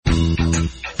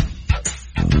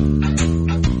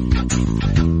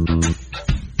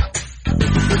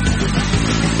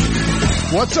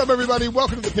What's up, everybody?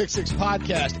 Welcome to the Pick Six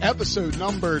Podcast, episode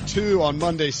number 2 on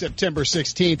Monday, September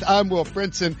 16th. I'm Will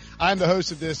Brinson. I'm the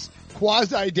host of this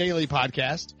quasi-daily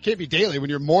podcast. Can't be daily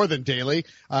when you're more than daily.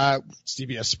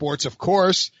 CBS Sports, of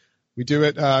course. We do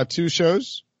it 2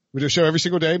 shows. We do a show every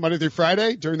single day, Monday through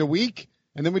Friday, during the week.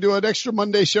 And then we do an extra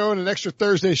Monday show and an extra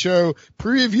Thursday show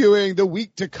previewing the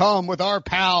week to come with our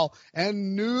pal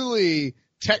and newly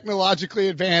technologically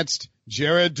advanced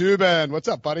Jared Dubin. What's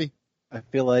up, buddy? I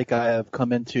feel like I have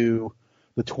come into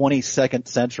the 22nd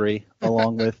century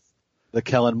along with the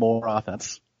Kellen Moore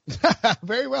offense.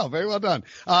 Very well done.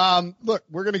 Look,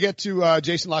 we're going to get to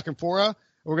Jason La Canfora.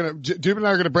 Dubin and I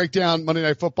are going to break down Monday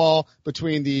Night Football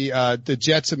between the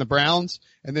Jets and the Browns,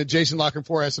 and then Jason La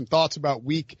Canfora has some thoughts about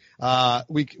week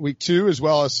 2, as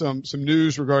well as some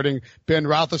news regarding Ben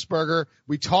Roethlisberger.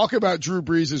 We talk about Drew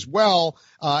Brees as well,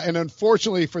 and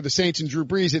unfortunately for the Saints and Drew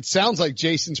Brees, it sounds like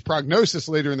Jason's prognosis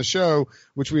later in the show,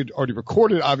 which we had already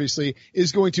recorded, obviously,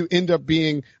 is going to end up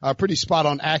being pretty spot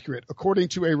on accurate, according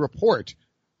to a report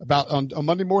about on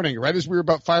Monday morning, right as we were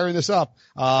about firing this up.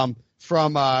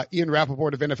 From Ian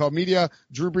Rappaport of NFL Media,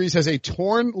 Drew Brees has a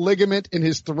torn ligament in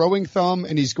his throwing thumb,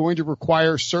 and he's going to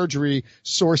require surgery,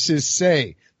 sources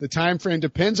say. The time frame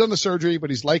depends on the surgery,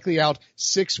 but he's likely out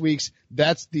 6 weeks.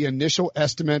 That's the initial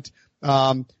estimate.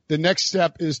 The next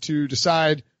step is to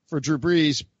decide for Drew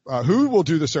Brees who will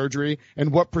do the surgery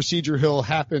and what procedure he'll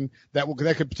happen that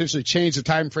could potentially change the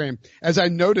time frame. As I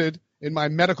noted in my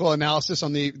medical analysis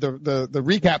on the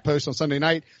recap post on Sunday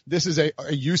night, this is a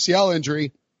UCL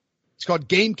injury. It's called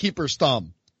gamekeeper's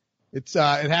thumb. It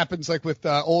happens like with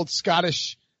old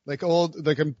Scottish,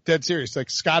 I'm dead serious,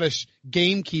 like Scottish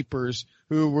gamekeepers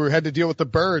who had to deal with the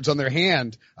birds on their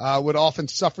hand, would often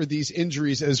suffer these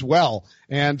injuries as well.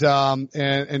 And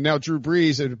now Drew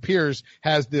Brees, it appears,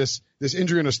 has this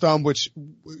injury in his thumb, which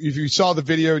if you saw the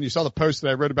video and you saw the post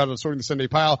that I wrote about on Sorting the Sunday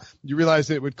Pile, you realize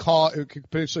that it could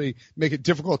potentially make it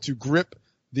difficult to grip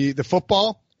the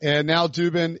football. And now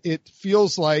Dubin, it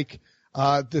feels like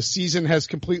the season has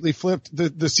completely flipped.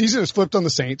 The season has flipped on the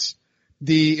Saints.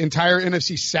 The entire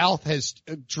NFC South has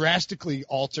drastically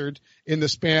altered in the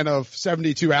span of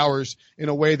 72 hours in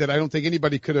a way that I don't think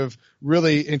anybody could have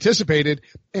really anticipated.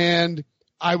 And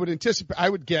I would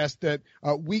guess that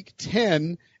week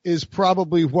 10 is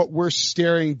probably what we're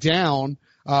staring down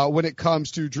when it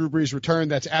comes to Drew Brees' return.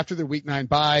 That's after the week 9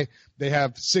 bye. They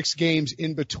have 6 games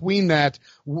in between that.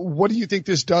 What do you think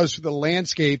this does for the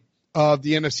landscape of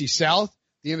the NFC South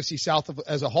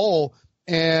as a whole?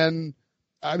 And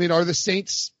I mean, can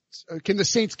the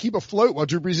Saints keep afloat while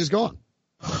Drew Brees is gone?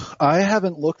 I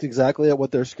haven't looked exactly at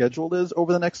what their schedule is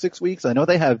over the next 6 weeks. I know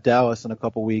they have Dallas in a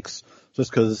couple weeks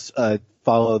just because I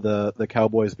follow the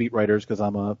Cowboys beat writers because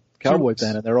I'm a Cowboy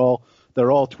fan, and they're all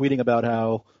tweeting about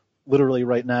how literally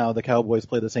right now the Cowboys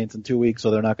play the Saints in 2 weeks, so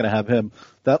they're not going to have him.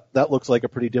 That looks like a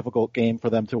pretty difficult game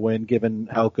for them to win given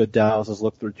how good Dallas has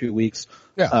looked through 2 weeks.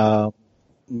 Yeah.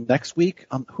 Next week,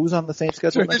 who's on the Saints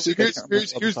schedule next week?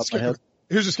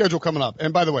 Here's the schedule coming up.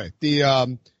 And by the way,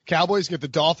 the Cowboys get the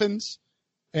Dolphins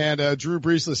and Drew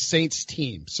Brees' Saints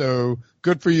team. So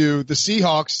good for you. The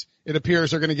Seahawks, it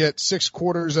appears, are going to get 6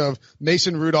 quarters of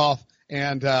Mason Rudolph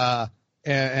and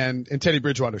Teddy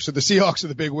Bridgewater. So the Seahawks are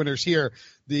the big winners here.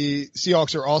 The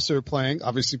Seahawks are also playing.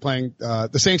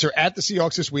 The Saints are at the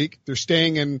Seahawks this week. They're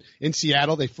staying in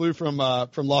Seattle. They flew from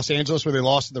Los Angeles, where they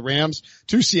lost to the Rams,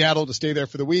 to Seattle to stay there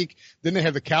for the week. Then they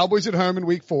have the Cowboys at home in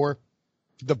week 4,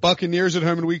 the Buccaneers at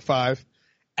home in week 5,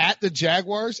 at the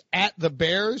Jaguars, at the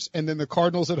Bears, and then the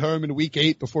Cardinals at home in week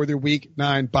 8 before their week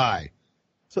 9 bye.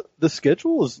 So the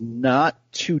schedule is not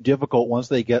too difficult once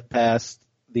they get past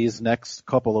these next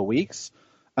couple of weeks.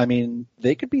 I mean,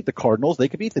 they could beat the Cardinals. They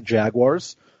could beat the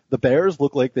Jaguars. The Bears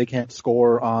look like they can't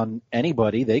score on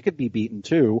anybody. They could be beaten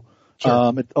too.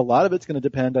 Sure. A lot of it's going to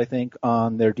depend, I think,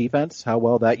 on their defense, how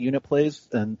well that unit plays.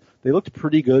 And they looked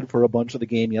pretty good for a bunch of the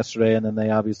game yesterday, and then they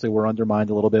obviously were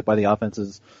undermined a little bit by the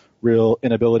offense's real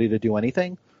inability to do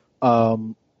anything.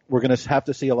 We're going to have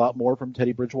to see a lot more from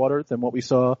Teddy Bridgewater than what we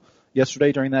saw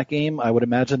yesterday during that game. I would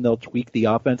imagine they'll tweak the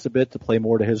offense a bit to play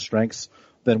more to his strengths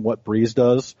than what Brees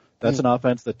does. That's an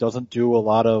offense that doesn't do a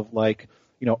lot of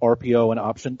RPO and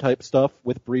option type stuff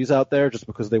with Brees out there just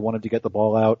because they wanted to get the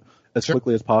ball out as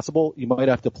quickly as possible. You might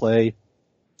have to play,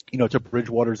 to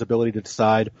Bridgewater's ability to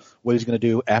decide what he's going to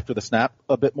do after the snap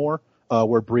a bit more,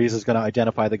 where Brees is going to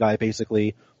identify the guy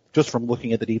basically just from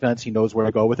looking at the defense. He knows where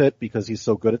to go with it because he's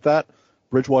so good at that.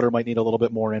 Bridgewater might need a little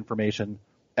bit more information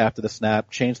after the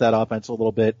snap, change that offense a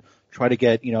little bit, try to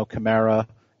get, Kamara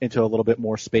into a little bit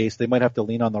more space. They might have to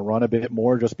lean on the run a bit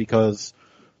more just because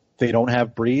they don't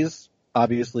have Brees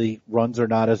Obviously, runs are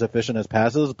not as efficient as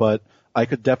passes, but I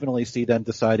could definitely see them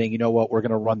deciding, you know what, we're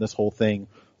going to run this whole thing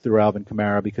through Alvin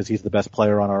Kamara because he's the best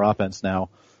player on our offense now.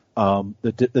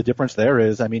 The difference there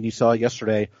is, I mean, you saw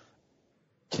yesterday,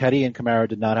 Teddy and Kamara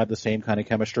did not have the same kind of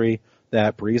chemistry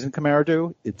that Brees and Kamara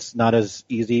do. It's not as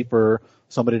easy for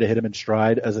somebody to hit him in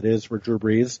stride as it is for Drew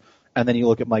Brees. And then you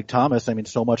look at Mike Thomas. I mean,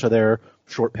 so much of their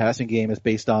short passing game is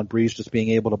based on Brees just being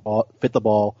able to fit the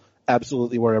ball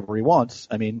absolutely wherever he wants.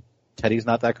 I mean, Teddy's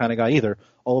not that kind of guy either.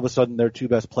 All of a sudden, their two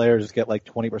best players get like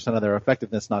 20% of their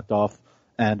effectiveness knocked off.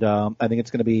 And I think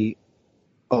it's going to be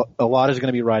a lot is going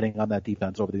to be riding on that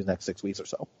defense over these next 6 weeks or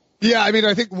so. Yeah, I mean,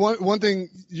 I think one thing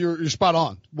you're spot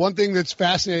on. One thing that's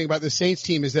fascinating about the Saints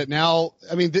team is that now,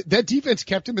 I mean, that defense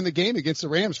kept him in the game against the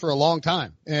Rams for a long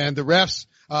time, and the refs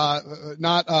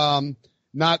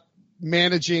not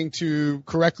managing to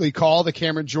correctly call the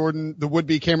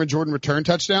would-be Cameron Jordan return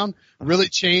touchdown really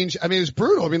changed. I mean, it was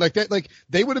brutal. I mean,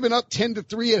 they would have been up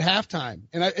 10-3 at halftime.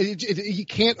 And you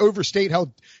can't overstate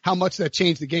how much that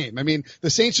changed the game. I mean, the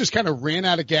Saints just kind of ran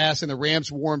out of gas and the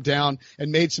Rams warmed down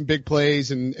and made some big plays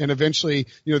and eventually,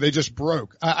 they just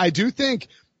broke. I do think,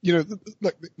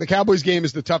 look, the Cowboys game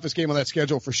is the toughest game on that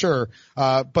schedule for sure.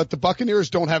 But the Buccaneers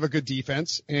don't have a good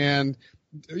defense and,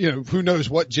 who knows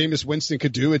what Jameis Winston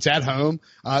could do. It's at home.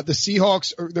 The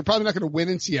Seahawks, they're probably not going to win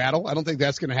in Seattle. I don't think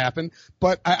that's going to happen,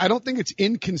 but I don't think it's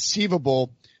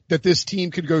inconceivable that this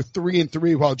team could go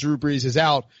 3-3 while Drew Brees is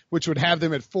out, which would have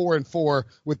them at 4-4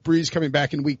 with Brees coming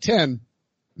back in week 10.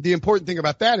 The important thing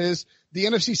about that is the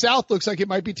NFC South looks like it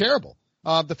might be terrible.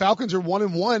 The Falcons are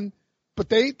 1-1. But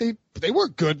they were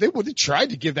good. They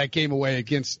tried to give that game away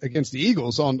against the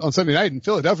Eagles on Sunday night, and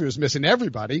Philadelphia was missing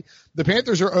everybody. The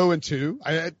Panthers are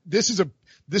 0-2.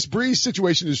 This Brees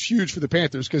situation is huge for the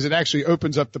Panthers because it actually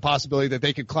opens up the possibility that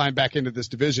they could climb back into this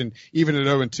division even at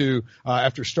 0-2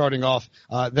 after starting off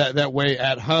that way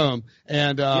at home.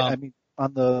 And I mean,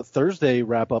 on the Thursday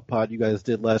wrap-up pod you guys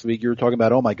did last week, you were talking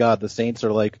about, oh my God, the Saints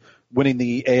are like winning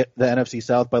the NFC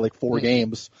South by like 4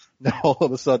 games. Now all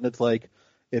of a sudden it's like,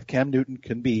 if Cam Newton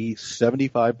can be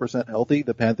 75% healthy,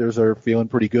 the Panthers are feeling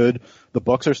pretty good. The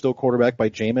Bucs are still quarterbacked by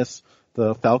Jameis.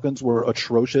 The Falcons were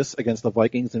atrocious against the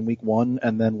Vikings in week 1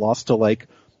 and then lost to like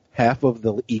half of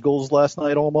the Eagles last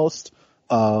night almost.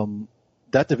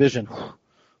 That division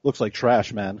looks like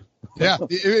trash, man. Yeah,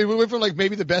 it went from like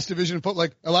maybe the best division in football.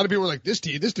 Like a lot of people were like, this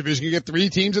division can get 3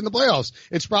 teams in the playoffs.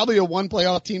 It's probably a 1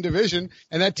 playoff team division,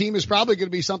 and that team is probably going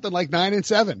to be something like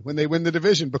 9-7 when they win the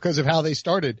division because of how they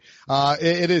started.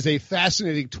 It is a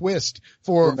fascinating twist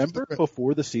for. Remember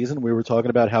before the season we were talking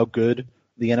about how good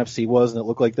the NFC was, and it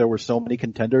looked like there were so many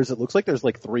contenders. It looks like there's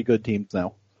like 3 good teams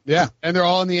now. Yeah, and they're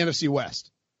all in the NFC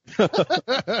West. No,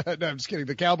 I'm just kidding.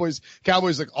 The Cowboys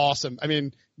look awesome. I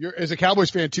mean, as a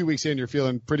Cowboys fan 2 weeks in, you're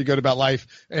feeling pretty good about life,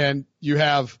 and you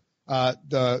have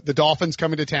the Dolphins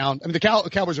coming to town. I mean, the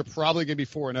Cowboys are probably going to be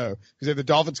 4-0 because they have the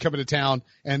Dolphins coming to town,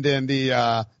 and then they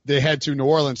head to New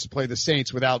Orleans to play the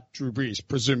Saints without Drew Brees,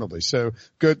 presumably. So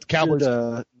good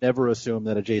Cowboys. Never assume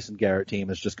that a Jason Garrett team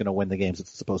is just going to win the games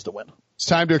it's supposed to win. It's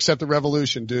time to accept the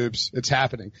revolution, Dubes. It's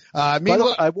happening.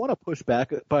 Meanwhile, I want to push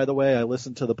back. By the way, I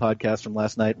listened to the podcast from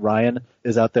last night. Ryan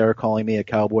is out there calling me a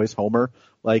Cowboys homer.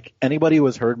 Like, anybody who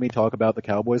has heard me talk about the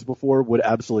Cowboys before would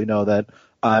absolutely know that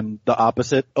I'm the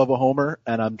opposite of a homer,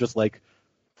 and I'm just like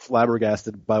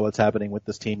flabbergasted by what's happening with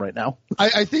this team right now.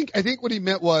 I think what he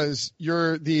meant was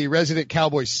you're the resident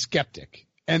Cowboys skeptic.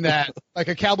 And that, like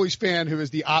a Cowboys fan who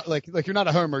is like you're not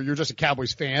a homer, you're just a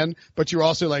Cowboys fan, but you're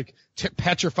also like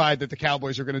petrified that the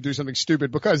Cowboys are going to do something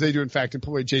stupid because they do in fact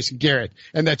employ Jason Garrett,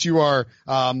 and that you are,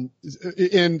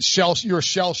 you're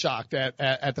shell shocked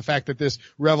at the fact that this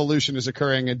revolution is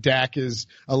occurring and Dak is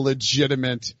a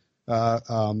legitimate, a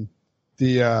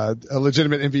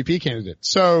legitimate MVP candidate.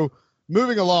 So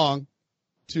moving along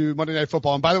to Monday Night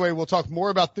Football. And by the way, we'll talk more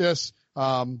about this,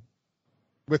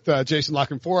 with, Jason La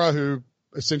Canfora, who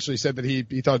essentially said that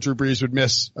he thought Drew Brees would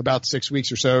miss about 6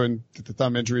 weeks or so, and the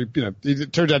thumb injury,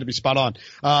 it turns out to be spot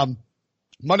on.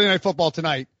 Monday Night Football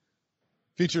tonight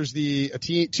features there's not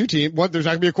going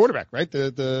to be a quarterback, right?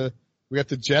 We got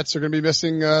the Jets are going to be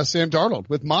missing, Sam Darnold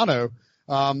with mono.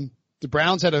 The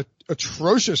Browns had a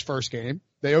atrocious first game.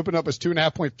 They opened up as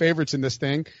 2.5-point favorites in this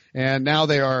thing, and now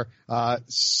they are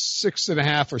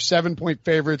 6.5 or 7-point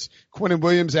favorites. Quinnen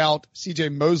Williams out, C.J.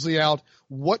 Mosley out.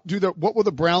 What will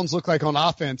the Browns look like on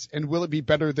offense, and will it be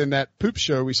better than that poop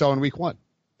show we saw in week 1?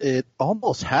 It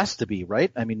almost has to be,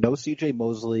 right? I mean, no C.J.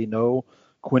 Mosley, no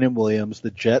Quinnen Williams. The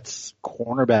Jets'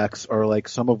 cornerbacks are like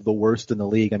some of the worst in the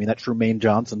league. I mean, that Trumaine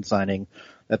Johnson signing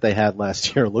that they had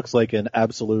last year looks like an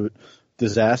absolute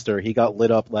disaster. He got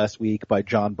lit up last week by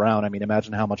John Brown. I mean,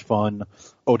 imagine how much fun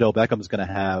Odell Beckham's going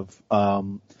to have.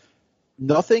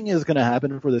 Nothing is going to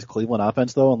happen for this Cleveland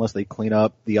offense, though, unless they clean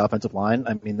up the offensive line.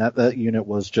 I mean, that unit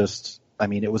was just, I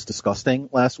mean, it was disgusting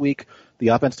last week. The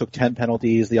offense took 10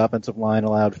 penalties. The offensive line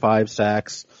allowed 5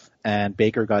 sacks, and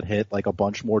Baker got hit like a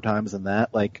bunch more times than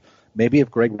that. Like, maybe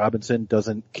if Greg Robinson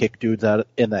doesn't kick dudes out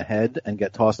in the head and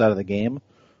get tossed out of the game,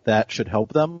 that should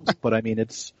help them. But I mean,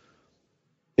 it's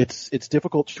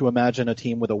difficult to imagine a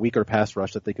team with a weaker pass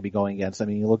rush that they could be going against. I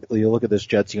mean, you look at this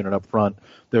Jets unit up front.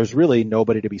 There's really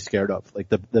nobody to be scared of. Like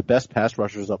the best pass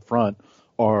rushers up front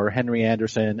are Henry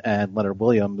Anderson and Leonard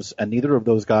Williams, and neither of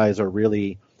those guys are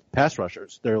really pass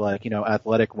rushers. They're like,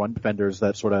 athletic run defenders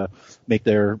that sort of make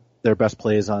their best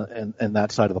plays on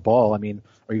that side of the ball. I mean,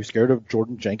 are you scared of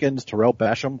Jordan Jenkins, Terrell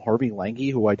Basham, Harvey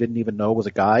Lange, who I didn't even know was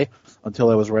a guy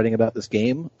until I was writing about this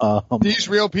game? These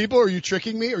real people? Are you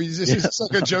tricking me? Or is this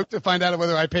like a joke to find out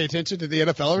whether I pay attention to the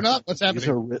NFL or not? What's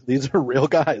happening? These are real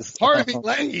guys. Harvey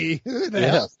Lange? Who the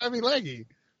hell is Harvey Lange?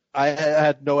 I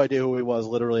had no idea who he was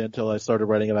literally until I started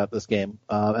writing about this game.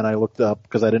 And I looked up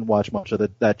because I didn't watch much of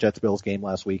that Jets-Bills game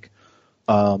last week.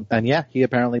 And yeah, he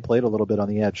apparently played a little bit on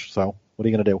the edge. So what are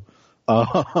you going to do?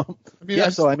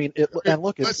 So I mean,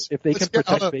 if they can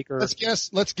protect Baker,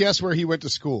 let's guess where he went to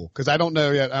school, because I don't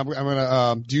know yet. I'm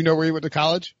gonna. Do you know where he went to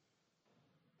college?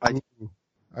 I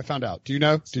found out. Do you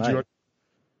know? Did you?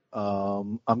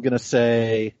 I'm gonna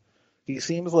say he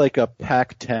seems like a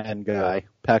Pac-10 guy,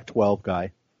 Pac-12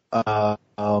 guy.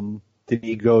 Did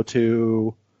he go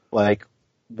to like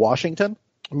Washington?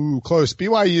 Ooh, close.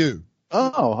 BYU.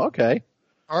 Oh, okay.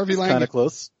 Harvey Lange. Kind of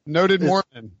close. Noted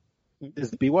Mormon.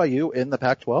 Is BYU in the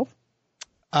Pac-12?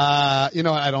 I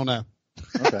don't know.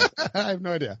 Okay. I have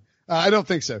no idea. I don't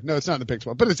think so. No, it's not in the Big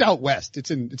 12, but it's out west.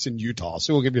 It's in Utah.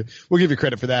 So we'll give you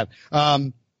credit for that.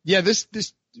 This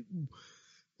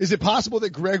is it possible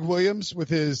that Greg Williams, with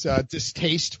his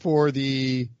distaste for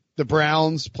the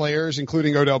Browns players,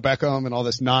 including Odell Beckham and all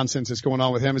this nonsense that's going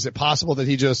on with him, is it possible that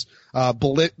he just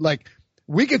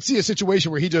we could see a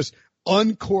situation where he just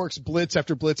uncorks blitz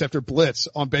after blitz after blitz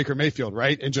on Baker Mayfield,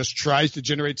 right? And just tries to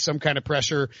generate some kind of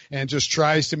pressure and just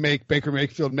tries to make Baker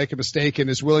Mayfield make a mistake and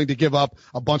is willing to give up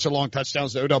a bunch of long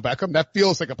touchdowns to Odell Beckham. That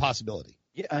feels like a possibility.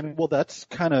 Yeah, I mean, well, that's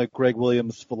kind of Greg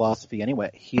Williams' philosophy anyway.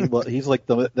 He's like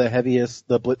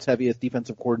the blitz heaviest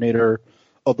defensive coordinator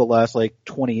of the last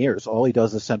 20 years. All he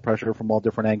does is send pressure from all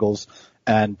different angles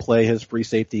and play his free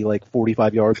safety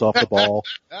 45 yards off the ball.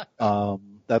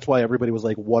 That's why everybody was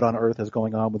like, what on earth is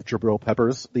going on with Jabril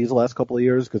Peppers these last couple of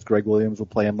years? Because Greg Williams would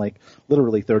play him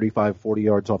literally 35, 40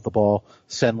 yards off the ball,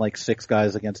 send 6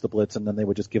 guys against the blitz, and then they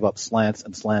would just give up slants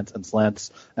and slants and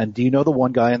slants. And do you know the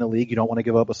one guy in the league you don't want to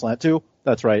give up a slant to?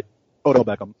 That's right, Odell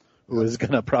Beckham, who is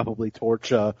going to probably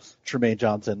torch Tremaine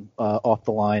Johnson off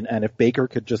the line. And if Baker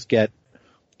could just get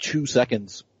 2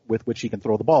 seconds with which he can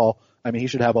throw the ball, I mean, he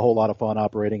should have a whole lot of fun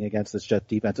operating against this Jets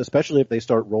defense, especially if they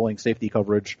start rolling safety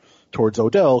coverage towards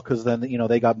Odell, because then,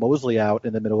 they got Mosley out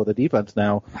in the middle of the defense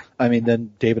now. I mean,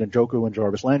 then David Njoku and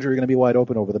Jarvis Landry are going to be wide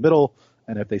open over the middle,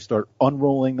 and if they start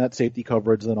unrolling that safety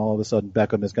coverage, then all of a sudden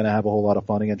Beckham is going to have a whole lot of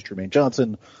fun against Tremaine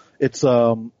Johnson. It's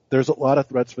there's a lot of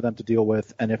threats for them to deal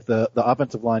with, and if the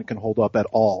offensive line can hold up at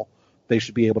all, they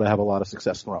should be able to have a lot of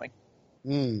success throwing.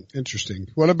 Interesting.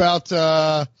 What about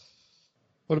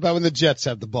when the Jets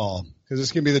have the ball? Because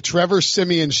it's going to be the Trevor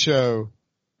Siemian show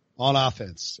on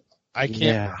offense. I can't.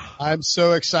 Yeah. I'm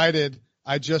so excited.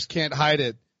 I just can't hide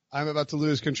it. I'm about to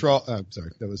lose control. Oh,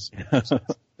 sorry. That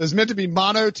was meant to be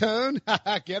monotone.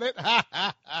 Get it?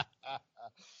 Oh,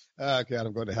 God,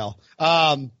 I'm going to hell.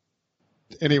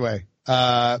 Anyway,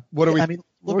 what are we? I mean,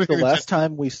 look, the last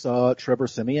time we saw Trevor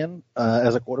Siemian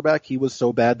as a quarterback, he was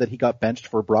so bad that he got benched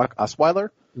for Brock Osweiler.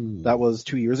 That was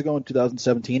 2 years ago in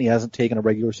 2017. He hasn't taken a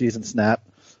regular season snap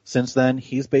since then.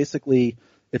 He's basically,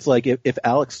 it's like if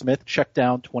Alex Smith checked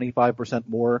down 25%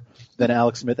 more than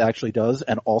Alex Smith actually does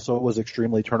and also was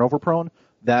extremely turnover prone,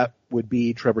 that would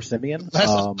be Trevor Siemian.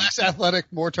 Less athletic,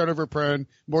 more turnover prone,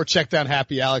 more check down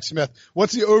happy Alex Smith.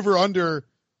 What's the over under?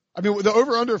 I mean, the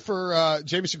over-under for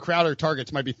Jamison Crowder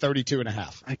targets might be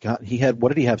 32.5. My God, what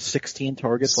did he have, 16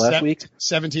 targets last week?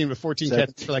 17 with 14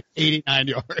 catches for 89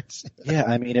 yards. Yeah,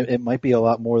 I mean, it might be a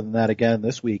lot more than that again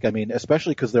this week. I mean,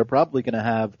 especially because they're probably going to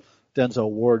have Denzel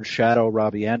Ward shadow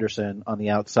Robbie Anderson on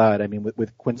the outside. I mean,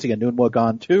 with Quincy Enunwa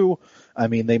gone too, I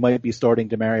mean, they might be starting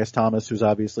Demaryius Thomas, who's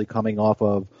obviously coming off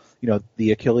of,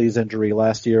 the Achilles injury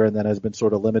last year and then has been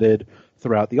sort of limited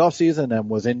throughout the offseason and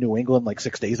was in New England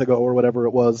 6 days ago or whatever it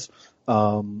was.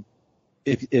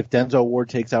 if Denzel Ward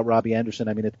takes out Robbie Anderson,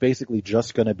 I mean, it's basically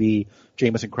just going to be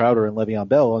Jamison Crowder and Le'Veon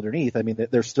Bell underneath. I mean,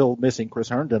 they're still missing Chris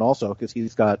Herndon also because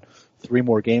he's got 3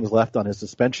 more games left on his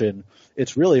suspension.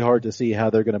 It's really hard to see how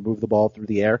they're going to move the ball through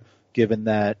the air, given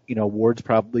that, Ward's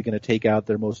probably going to take out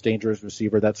their most dangerous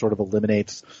receiver. That sort of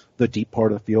eliminates the deep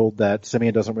part of the field that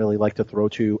Simeon doesn't really like to throw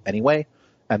to anyway.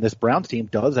 And this Browns team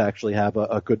does actually have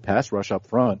a good pass rush up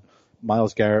front.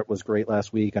 Myles Garrett was great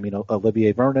last week. I mean,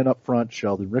 Olivier Vernon up front,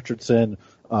 Sheldon Richardson,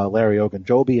 Larry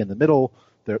Ogunjobi in the middle.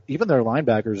 Even their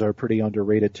linebackers are pretty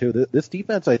underrated too. This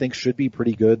defense, I think, should be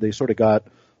pretty good. They sort of got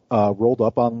rolled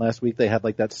up on last week. They had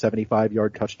like that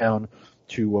 75-yard touchdown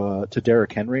to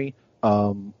Derrick Henry,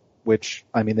 which,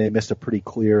 I mean, they missed a pretty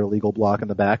clear illegal block in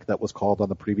the back that was called on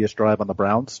the previous drive on the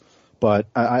Browns. But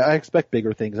I expect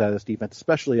bigger things out of this defense,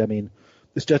 especially, I mean,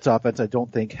 this Jets offense I don't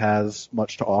think has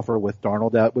much to offer with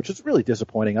Darnold out, which is really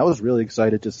disappointing. I was really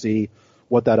excited to see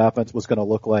what that offense was going to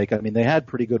look like. I mean, they had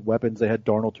pretty good weapons. They had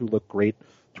Darnold, who looked great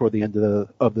toward the end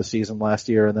of the season last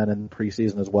year and then in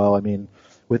preseason as well. I mean,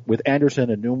 with Anderson,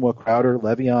 Enunwa, Crowder,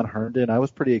 Le'Veon, Herndon, I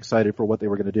was pretty excited for what they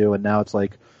were going to do, and now it's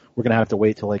like we're going to have to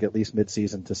wait till like at least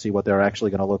midseason to see what they're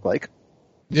actually going to look like.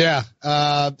 Yeah,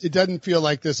 it doesn't feel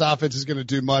like this offense is going to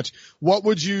do much. What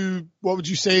would you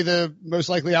say the most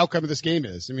likely outcome of this game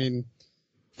is? I mean,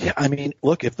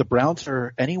 look, if the Browns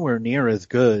are anywhere near as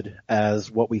good as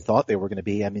what we thought they were going to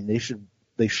be, I mean,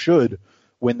 they should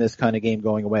win this kind of game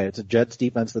going away. It's a Jets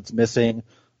defense that's missing,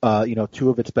 2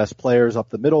 of its best players up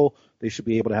the middle. They should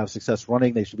be able to have success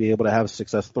running. They should be able to have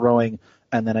success throwing.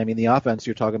 And then, I mean, the offense,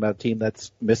 you're talking about a team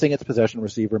that's missing its possession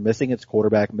receiver, missing its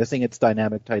quarterback, missing its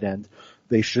dynamic tight end.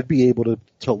 They should be able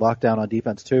to lock down on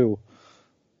defense too.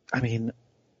 I mean,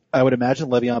 I would imagine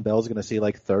Le'Veon Bell is going to see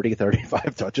like 30,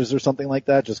 35 touches or something like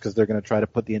that just because they're going to try to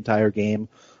put the entire game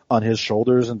on his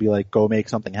shoulders and be like, go make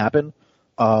something happen.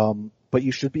 But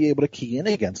you should be able to key in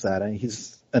against that. I mean,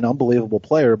 he's an unbelievable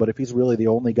player, but if he's really the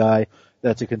only guy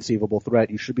that's a conceivable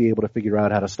threat, you should be able to figure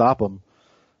out how to stop him.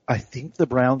 I think the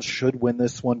Browns should win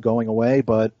this one going away,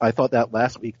 but I thought that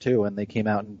last week too, and they came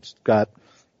out and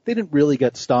they didn't really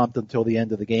get stomped until the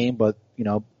end of the game, but,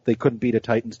 they couldn't beat a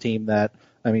Titans team that,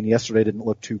 I mean, yesterday didn't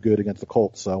look too good against the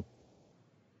Colts, so. All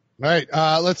right,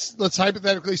 let's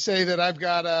hypothetically say that I've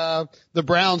got the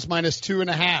Browns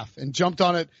 -2.5 and jumped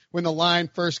on it when the line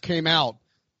first came out.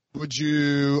 Would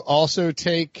you also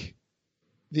take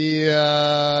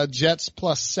the Jets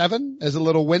 +7 as a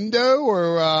little window,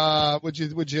 or would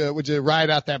you ride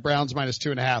out that Browns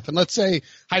 -2.5? And let's say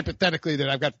hypothetically that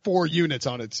I've got 4 units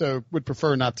on it, so would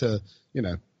prefer not to,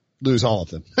 lose all of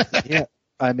them. Yeah.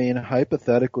 I mean,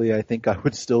 hypothetically, I think I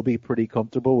would still be pretty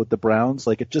comfortable with the Browns.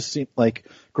 Like, it just seemed like,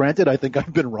 granted, I think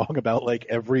I've been wrong about like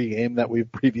every game that we've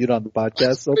previewed on the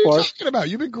podcast so far. What are you talking about?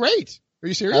 You've been great. Are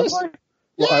you serious? Well,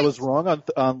 yes. I was wrong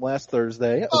on last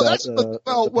Thursday.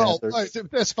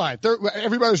 That's fine.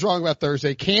 Everybody was wrong about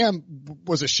Thursday. Cam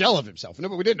was a shell of himself. No,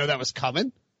 but we didn't know that was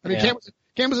coming. I mean, yeah.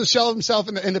 Cam was a shell of himself,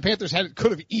 and the Panthers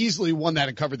could have easily won that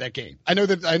and covered that game. I know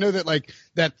that like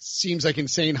that seems like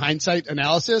insane hindsight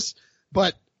analysis.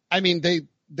 But I mean, they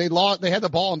had the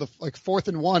ball on the 4th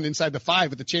and 1 inside the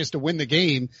 5 with a chance to win the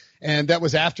game. And that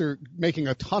was after making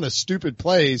a ton of stupid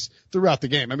plays throughout the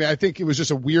game. I mean, I think it was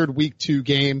just a weird week 2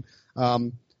 game.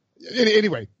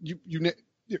 Anyway, you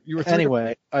were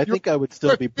anyway, I think I would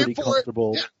still be pretty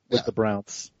comfortable with the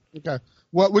Browns. Okay.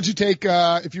 What would you take,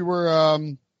 if you were,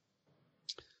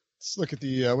 let's look at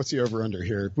the, what's the over under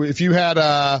here? If you had,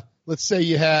 let's say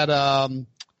you had,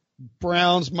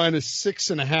 Browns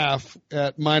 -6.5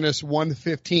 at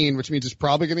 -115, which means it's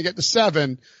probably going to get to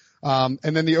 7. And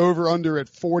then the over under at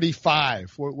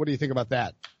 45. What do you think about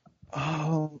that?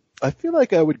 I feel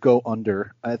like I would go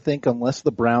under. I think unless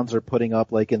the Browns are putting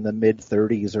up like in the mid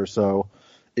 30s or so,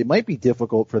 it might be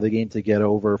difficult for the game to get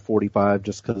over 45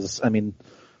 just because, I mean,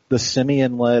 the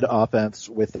Simeon-led offense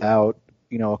without,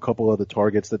 a couple of the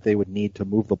targets that they would need to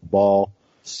move the ball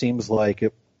seems like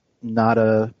it not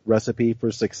a recipe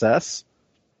for success,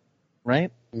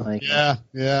 right? Like,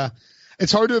 yeah.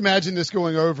 It's hard to imagine this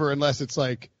going over unless it's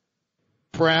like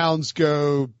Browns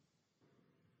go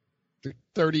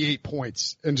 38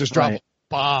 points and just drop a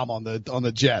bomb on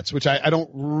the Jets, which I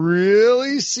don't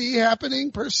really see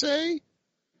happening per se.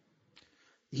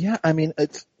 Yeah, I mean,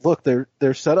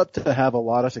 they're set up to have a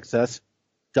lot of success, ...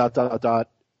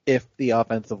 if the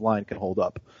offensive line can hold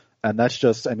up. And that's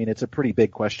just, I mean, it's a pretty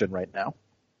big question right now.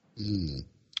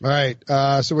 All right.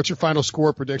 So what's your final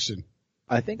score prediction?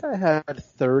 I think I had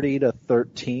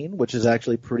 30-13, which is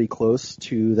actually pretty close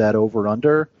to that over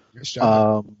under.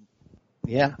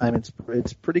 Yeah, I mean,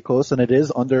 it's pretty close and it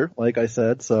is under, like I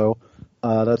said. So,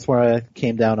 that's where I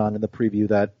came down on in the preview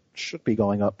that should be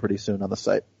going up pretty soon on the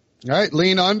site. All right,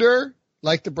 lean under,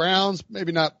 like the Browns,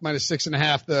 maybe not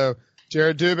 -6.5 though.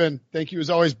 Jared Dubin, thank you as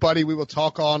always, buddy. We will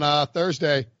talk on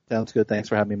Thursday. Sounds good. Thanks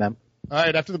for having me, man. All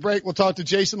right, after the break, we'll talk to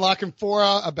Jason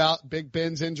Lockenfora about Big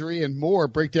Ben's injury and more.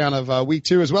 Breakdown of week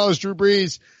 2, as well as Drew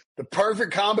Brees. The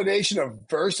perfect combination of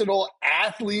versatile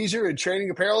athleisure and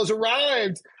training apparel has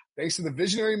arrived. Thanks to the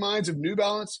visionary minds of New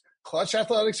Balance, Clutch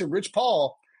Athletics, and Rich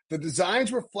Paul, the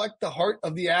designs reflect the heart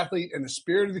of the athlete and the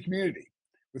spirit of the community.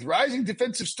 With rising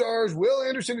defensive stars Will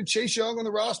Anderson and Chase Young on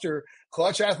the roster,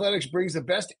 Clutch Athletics brings the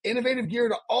best innovative gear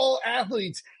to all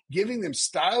athletes, giving them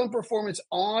style and performance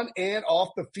on and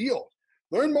off the field.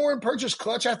 Learn more and purchase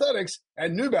Clutch Athletics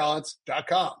at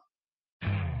NewBalance.com.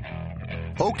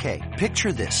 Okay,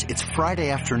 picture this. It's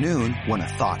Friday afternoon when a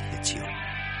thought hits you.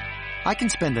 I can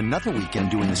spend another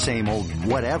weekend doing the same old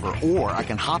whatever, or I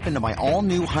can hop into my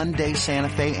all-new Hyundai Santa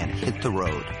Fe and hit the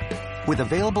road. With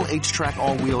available H-Track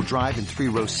all-wheel drive and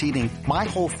 3-row seating, my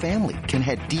whole family can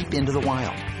head deep into the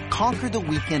wild. Conquer the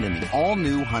weekend in the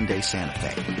all-new Hyundai Santa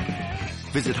Fe.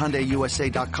 Visit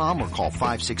HyundaiUSA.com or call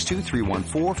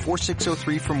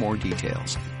 562-314-4603 for more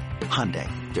details.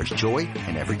 Hyundai, there's joy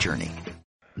in every journey.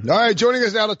 All right, joining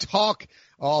us now to talk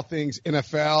all things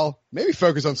NFL, maybe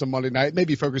focus on some Monday night,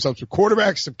 maybe focus on some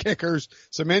quarterbacks, some kickers,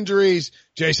 some injuries.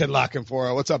 Jason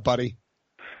Lockenfora, what's up, buddy?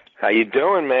 How you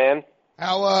doing, man?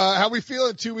 How we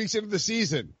feeling 2 weeks into the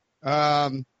season?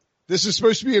 This is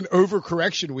supposed to be an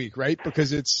overcorrection week, right?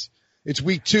 Because it's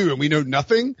week 2 and we know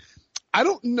nothing. I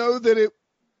don't know that it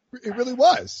really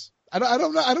was. I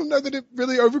don't know that it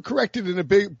really overcorrected in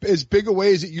as big a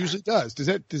way as it usually does.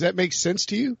 Does that make sense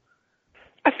to you?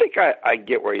 I think I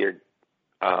get where you're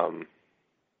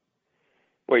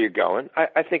going.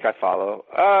 I think I follow.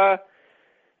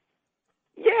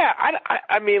 Yeah,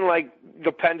 I mean, like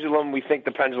the pendulum, we think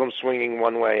the pendulum's swinging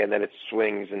one way and then it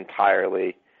swings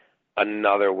entirely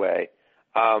another way.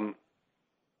 Yeah,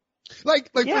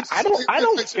 I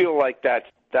don't feel like that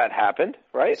happened,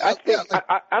 right? I think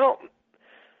I don't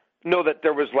know that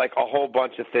there was like a whole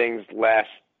bunch of things or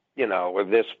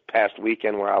this past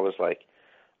weekend where I was like,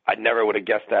 I never would have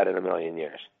guessed that in a million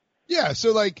years. Yeah,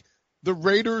 so like the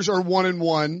Raiders are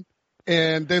 1-1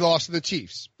 and they lost to the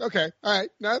Chiefs. Okay, all right,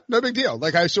 no big deal.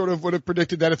 Like I sort of would have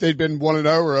predicted that if they'd been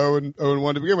 1-0 or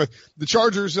 0-1 to begin with. The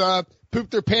Chargers pooped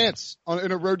their pants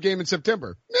in a road game in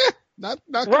September. Not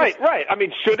right. I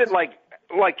mean, should it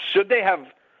should they have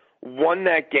won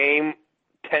that game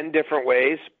 10 different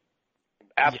ways?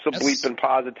 Absolutely, yes. And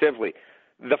positively.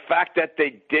 The fact that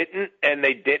they didn't, and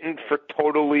they didn't for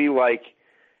totally like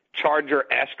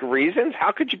Charger-esque reasons,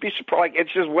 how could you be surprised? Like,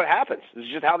 it's just what happens.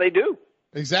 It's just how they do.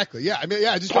 Exactly. Yeah. I mean,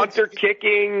 yeah. Punter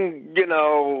kicking,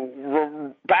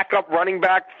 backup running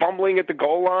back fumbling at the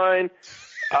goal line,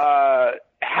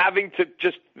 having to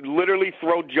just literally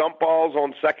throw jump balls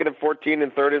on 2nd and 14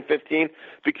 and 3rd and 15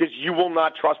 because you will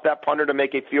not trust that punter to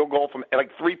make a field goal from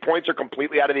like 3 points are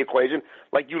completely out of the equation.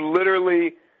 Like you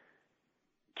literally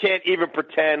can't even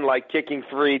pretend like kicking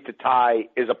 3 to tie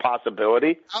is a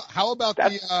possibility. How about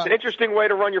That's an interesting way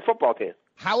to run your football team.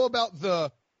 How about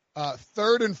the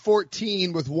 3rd and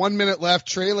 14 with 1 minute left,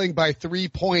 trailing by 3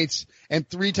 points and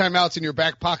 3 timeouts in your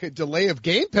back pocket delay of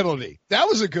game penalty? That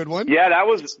was a good one. Yeah,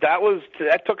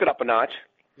 that took it up a notch.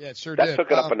 Yeah, it sure did. That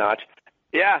took it up a notch.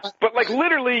 Yeah, but like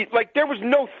literally, like there was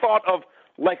no thought of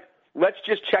like let's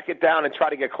just check it down and try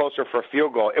to get closer for a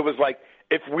field goal. It was like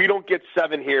if we don't get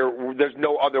 7 here, there's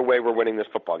no other way we're winning this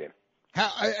football game.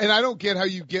 And I don't get how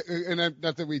you get, and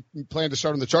not that we plan to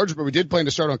start on the Chargers, but we did plan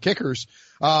to start on kickers.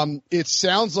 It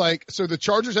sounds like, so the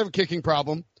Chargers have a kicking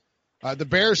problem. The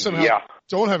Bears somehow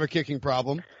don't have a kicking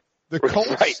problem. The Colts,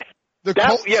 right.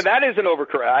 That is an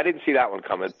overcorrect. I didn't see that one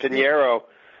coming. Pinheiro,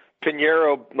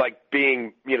 like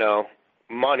being,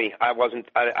 money. I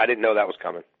didn't know that was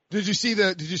coming. Did you see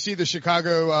the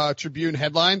Chicago Tribune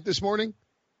headline this morning?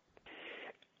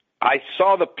 I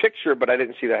saw the picture, but I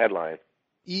didn't see the headline.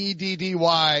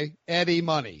 EDDY, Eddie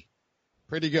Money.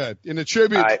 Pretty good. In a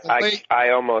tribute. I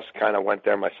almost kind of went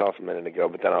there myself a minute ago,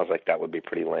 but then I was like, that would be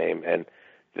pretty lame. And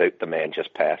the man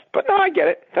just passed. But no, I get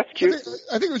it. That's cute.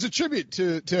 I think it was a tribute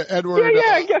to Edward.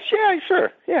 Yeah, I guess. Yeah,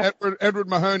 sure. Yeah. Edward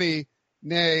Mahoney,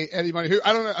 nay, Eddie Money. Who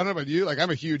I don't know about you. Like, I'm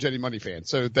a huge Eddie Money fan.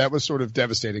 So that was sort of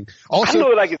devastating. Also, I don't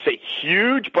know that I could say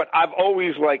huge, but I've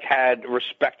always like had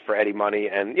respect for Eddie Money.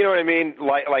 And you know what I mean?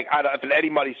 Like if an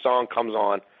Eddie Money song comes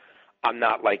on, I'm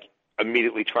not like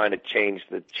immediately trying to change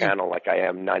the channel like I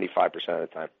am 95% of the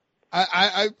time.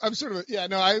 I'm sort of,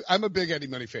 I'm a big Eddie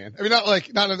Money fan. I mean, I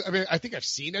think I've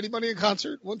seen Eddie Money in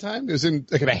concert one time. It was in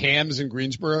like at a Hams in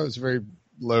Greensboro. It was a very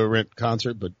low rent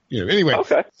concert, but anyway.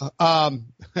 Okay.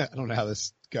 I don't know how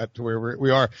this got to where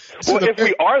we are. So well, if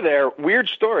we are there, weird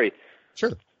story.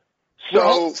 Sure.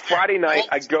 So Friday night,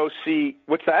 I go see.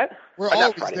 What's that? We're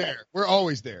always there. Night. We're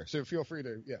always there. So feel free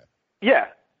to. Yeah.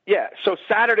 So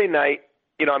Saturday night,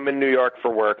 I'm in New York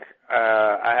for work.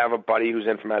 I have a buddy who's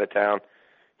in from out of town.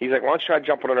 He's like, "Why don't you try to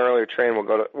jump on an earlier train?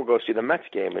 We'll go see the Mets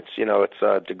game. It's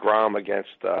DeGrom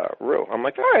against Rue." I'm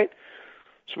like, "All right."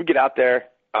 So we get out there,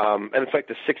 and it's like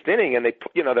the sixth inning, and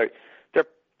they're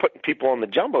putting people on the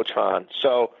jumbotron.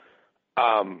 So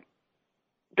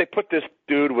they put this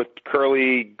dude with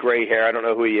curly gray hair, I don't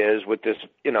know who he is, with this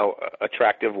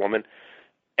attractive woman,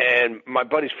 and my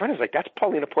buddy's friend is like, "That's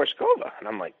Paulina Pliskova," and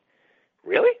I'm like,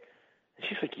 "Really?" And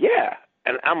she's like, "Yeah,"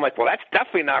 and I'm like, "Well, that's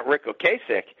definitely not Rick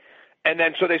Ocasek." And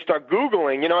then so they start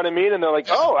Googling, you know what I mean? And they're like,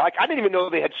 "Oh, I didn't even know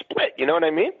they had split," you know what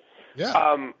I mean? Yeah.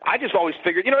 I just always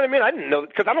figured, you know what I mean? I didn't know,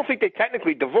 because I don't think they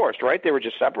technically divorced, right? They were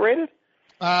just separated?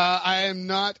 I am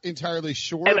not entirely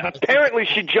sure. And apparently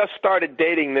she just started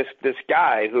dating this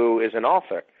guy who is an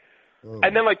author. Oh.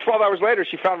 And then like 12 hours later,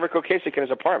 she found Rick Ocasek in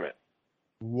his apartment.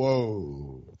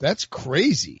 Whoa. That's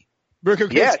crazy. Rick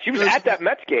Ocasek. Yeah, she was at that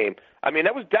Mets game. I mean,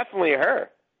 that was definitely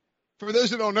her. For those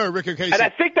who don't know, Rick Ocasek. And I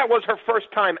think that was her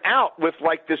first time out with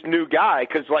like this new guy,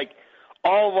 because like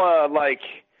all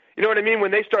you know what I mean?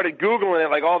 When they started Googling it,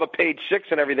 like all the page 6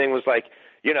 and everything was like,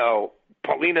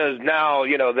 Paulina's now,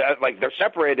 they're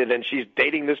separated and she's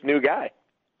dating this new guy.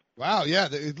 Wow, yeah.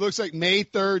 It looks like May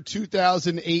 3rd,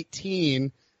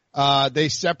 2018, they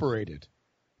separated.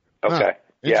 Okay. Huh,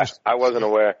 yeah, I wasn't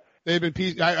aware. They've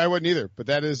been I wasn't either, but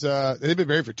that is they've been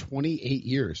married for 28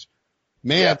 years.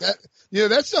 Man, yeah.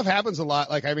 That stuff happens a lot.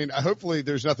 Like, I mean, hopefully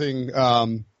there's nothing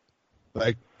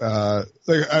it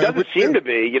doesn't seem to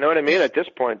be, you know what I mean? At this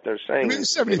point, they're saying. I mean,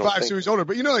 he's 75, so he's older.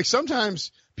 But, like,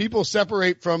 sometimes people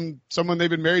separate from someone they've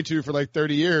been married to for, like,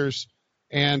 30 years,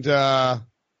 and it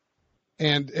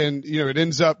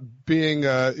ends up being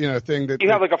a thing that. You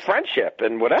have, like, a friendship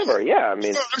and whatever, yeah. I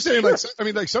mean. I'm saying,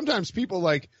 sure. Sometimes people,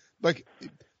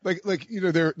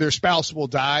 their spouse will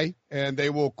die, and they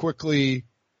will quickly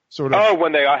sort of. Oh,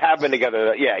 when they have been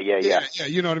together. Yeah. Yeah,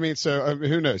 you know what I mean? So,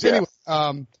 who knows? Yeah.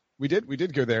 Anyway, we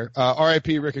did go there.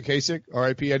 R.I.P. Rick Ocasek,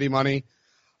 R.I.P. Eddie Money.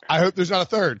 I hope there's not a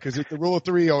third, because the rule of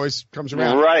 3 always comes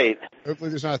around. Right.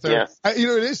 Hopefully there's not a third. Yeah.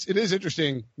 It is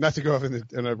interesting, not to go off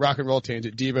in a rock and roll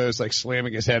tangent. Devo is like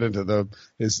slamming his head into the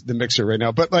mixer right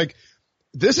now. But like,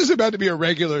 this is about to be a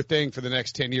regular thing for the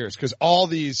next 10 years, because all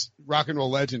these rock and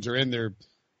roll legends are in their,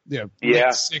 late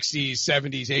 60s,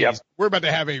 70s, 80s. Yep. We're about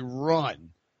to have a run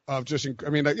of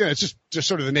it's just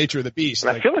sort of the nature of the beast.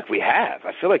 And I feel like we have.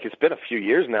 I feel like it's been a few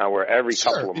years now where every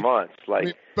couple of months,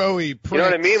 Bowie, Prince. You know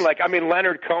what I mean? Like,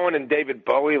 Leonard Cohen and David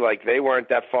Bowie, like, they weren't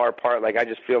that far apart. Like, I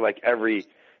just feel like every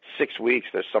 6 weeks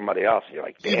there's somebody else. And you're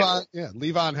like, damn.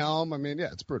 Levon Helm. I mean,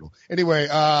 it's brutal. Anyway,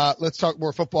 let's talk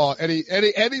more football.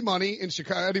 Eddie Money in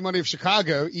Chicago, Eddie Money of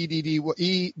Chicago,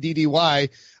 EDDY,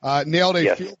 nailed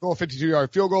a field goal,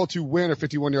 52-yard field goal to win, or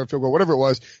 51-yard field goal, whatever it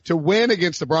was, to win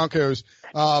against the Broncos.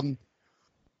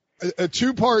 A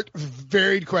two-part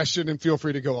varied question, and feel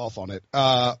free to go off on it.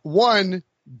 One,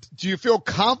 do you feel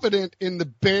confident in the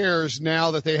Bears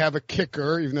now that they have a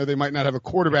kicker, even though they might not have a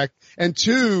quarterback? And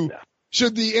two,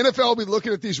 should the NFL be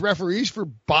looking at these referees for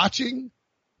botching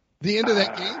the end of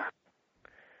that game?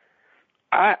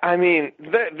 I mean,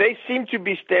 they seem to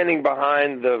be standing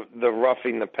behind the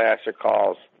roughing the passer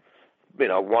calls,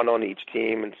 one on each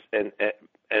team,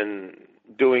 and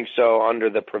doing so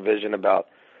under the provision about,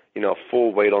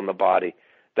 full weight on the body.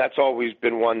 That's always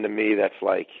been one to me that's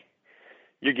like,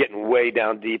 you're getting way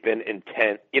down deep in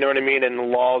intent, you know what I mean, and the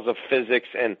laws of physics,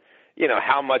 and,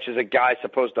 how much is a guy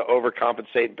supposed to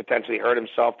overcompensate and potentially hurt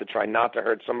himself to try not to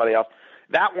hurt somebody else.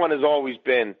 That one has always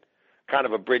been kind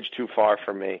of a bridge too far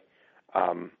for me.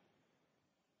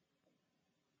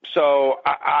 So,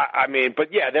 I mean,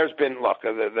 but yeah, there's been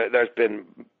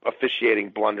officiating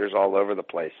blunders all over the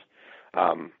place.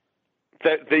 By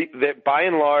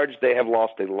and large, they have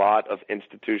lost a lot of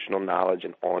institutional knowledge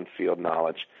and on-field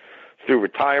knowledge through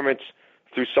retirements,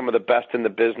 through some of the best in the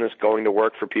business going to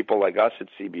work for people like us at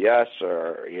CBS,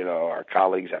 or, our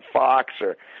colleagues at Fox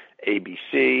or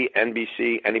ABC,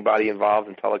 NBC, anybody involved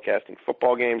in telecasting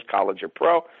football games, college or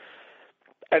pro.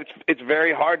 And it's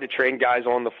very hard to train guys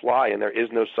on the fly, and there is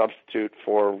no substitute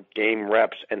for game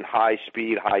reps and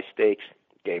high-speed, high-stakes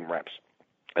game reps.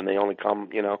 And they only come,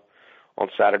 on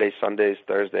Saturdays, Sundays,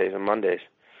 Thursdays, and Mondays.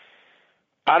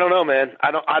 I don't know, man.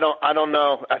 I don't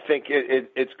know. I think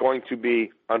it's going to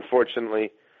be,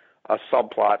 unfortunately, a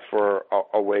subplot for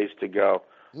a ways to go.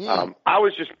 I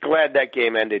was just glad that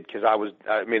game ended because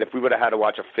if we would have had to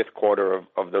watch a fifth quarter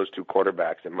of those two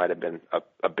quarterbacks, it might have been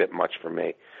a bit much for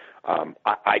me. I'm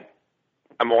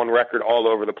on record all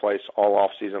over the place all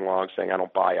off season long saying I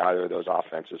don't buy either of those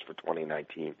offenses for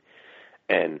 2019.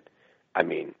 And I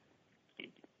mean,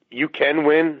 you can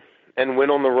win and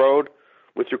win on the road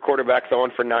with your quarterback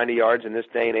throwing for 90 yards in this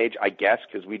day and age, I guess,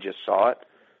 because we just saw it.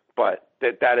 But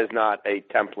that is not a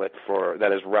template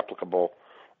that is replicable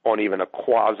on even a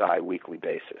quasi-weekly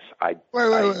basis. Wait.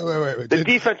 The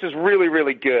defense is really,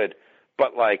 really good,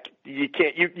 but like you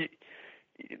can't you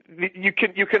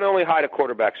can only hide a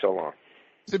quarterback so long.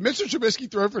 Did Mr.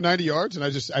 Trubisky throw for 90 yards? And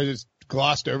I just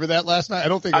glossed over that last night. I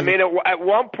don't think. At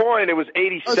one point it was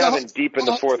 87 deep in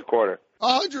the fourth quarter.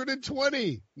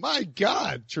 120. My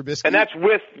God, Trubisky. And that's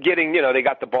with getting, they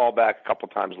got the ball back a couple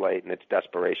times late, and it's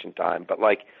desperation time. But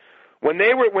like when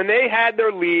they had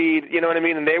their lead, you know what I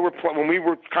mean, and when we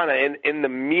were kind of in the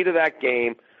meat of that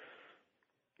game.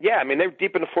 Yeah, I mean they were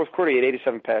deep in the fourth quarter. He had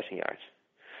 87 passing yards.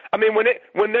 I mean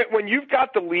when you've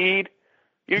got the lead.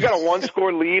 You've got a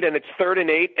one-score lead, and it's 3rd and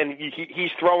 8, and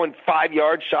he's throwing 5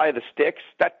 yards shy of the sticks.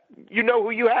 That you know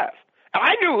who you have.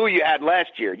 I knew who you had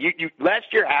last year.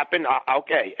 Last year happened.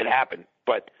 Okay, it happened,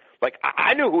 but like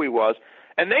I knew who he was,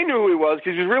 and they knew who he was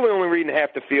because he was really only reading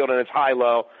half the field, and it's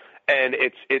high-low, and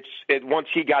it's once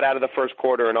he got out of the first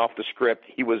quarter and off the script,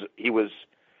 he was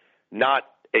not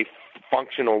a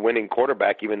functional winning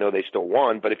quarterback, even though they still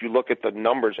won. But if you look at the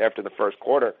numbers after the first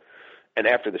quarter. And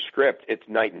after the script, it's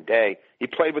night and day. He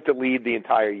played with the lead the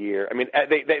entire year. I mean,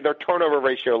 their turnover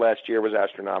ratio last year was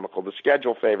astronomical. The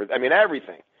schedule favored. I mean,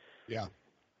 everything. Yeah.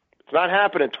 It's not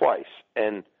happening twice.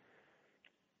 And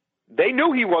they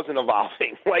knew he wasn't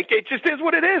evolving. Like, it just is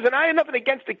what it is. And I had nothing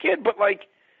against the kid, but, like,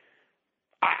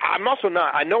 I'm also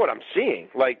not – I know what I'm seeing.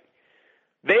 Like,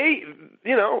 he's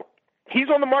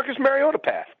on the Marcus Mariota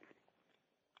path.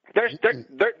 They're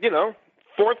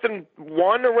 4th and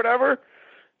 1 or whatever –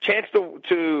 chance to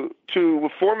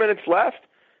 4 minutes left,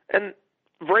 and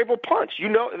Vrabel punch.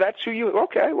 That's who you.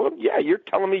 Okay, well, yeah, you're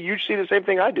telling me you see the same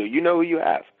thing I do. You know who you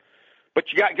have, but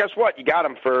guess what? You got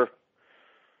him for,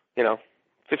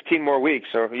 15 more weeks,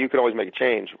 or you could always make a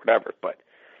change, whatever. But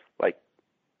like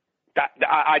that,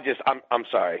 I'm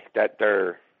sorry that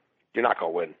you're not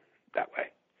going to win that way.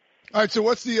 All right, so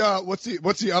what's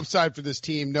the upside for this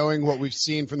team, knowing what we've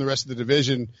seen from the rest of the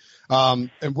division, and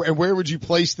where would you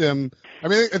place them? I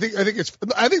mean, I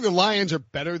think the Lions are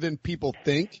better than people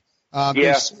think.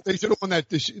 Yeah. They should have won that.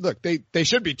 They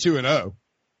should be 2-0.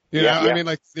 Yeah. I mean,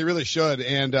 like they really should.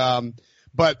 And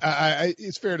but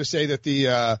it's fair to say that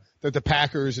the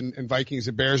Packers and Vikings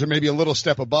and Bears are maybe a little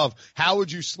step above. How would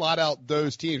you slot out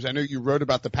those teams? I know you wrote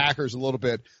about the Packers a little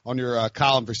bit on your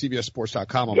column for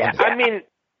CBSSports.com on Monday. I mean.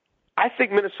 I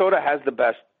think Minnesota has the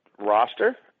best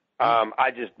roster.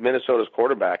 Minnesota's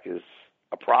quarterback is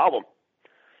a problem.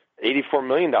 $84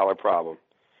 million problem.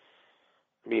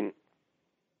 I mean,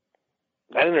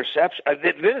 that interception.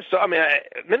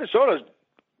 Minnesota's.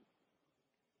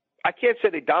 I can't say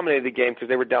they dominated the game because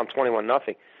they were down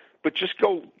 21-0, but just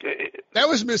go. That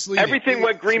was misleading. Everything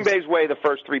went Green Bay's way the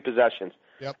first 3 possessions.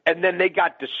 Yep. And then they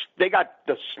got the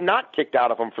snot kicked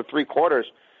out of them for 3 quarters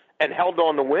and held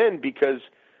on to win because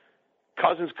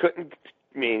Cousins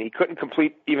he couldn't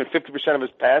complete even 50% of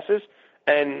his passes,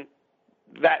 and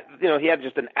that he had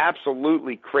just an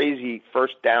absolutely crazy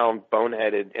first down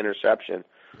boneheaded interception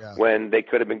when they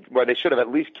could have been they should have at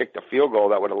least kicked a field goal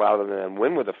that would allow them to then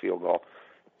win with a field goal.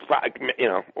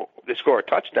 They score a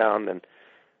touchdown, then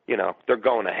they're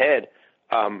going ahead.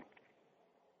 I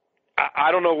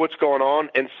don't know what's going on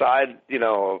inside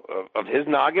of his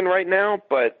noggin right now,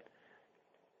 but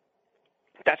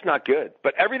that's not good.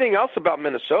 But everything else about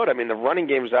Minnesota, I mean, the running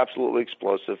game is absolutely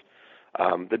explosive.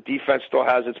 The defense still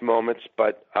has its moments,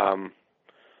 but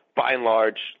by and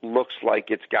large, looks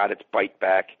like it's got its bite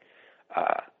back.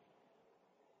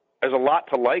 There's a lot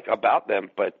to like about them,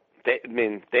 but they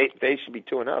should be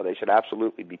 2-0. They should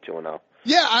absolutely be 2-0.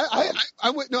 Yeah,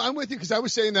 I'm with you because I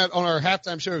was saying that on our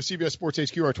halftime show of CBS Sports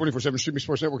HQ, our 24/7 streaming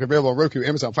sports network available on Roku,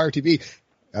 Amazon, Fire TV.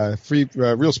 Free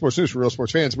real sports news for real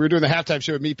sports fans. We were doing the halftime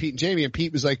show with me, Pete, and Jamie, and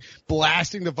Pete was like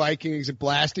blasting the Vikings and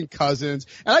blasting Cousins.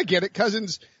 And I get it.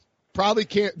 Cousins probably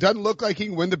doesn't look like he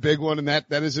can win the big one, and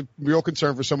that is a real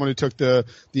concern for someone who took the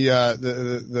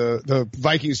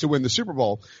Vikings to win the Super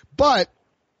Bowl. But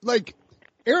like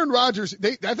Aaron Rodgers,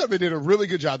 I thought they did a really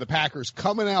good job. The Packers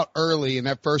coming out early in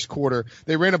that first quarter.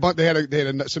 They ran a bunch. They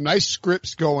had some nice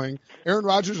scripts going. Aaron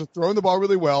Rodgers was throwing the ball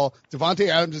really well. Devontae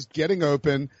Adams is getting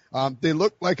open. They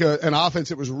looked like an offense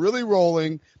that was really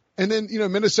rolling. And then,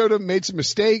 Minnesota made some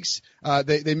mistakes.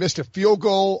 They missed a field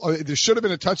goal. There should have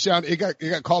been a touchdown. It got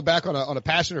called back on a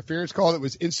pass interference call that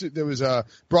was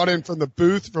brought in from the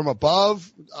booth from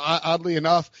above, oddly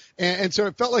enough. And so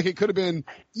it felt like it could have been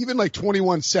even like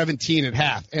 21-17 at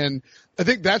half. And I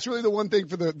think that's really the one thing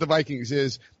for the Vikings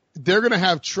is they're going to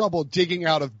have trouble digging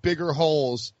out of bigger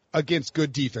holes against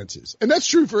good defenses. And that's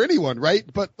true for anyone, right?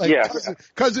 But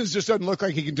Cousins just doesn't look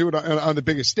like he can do it on the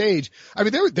biggest stage. I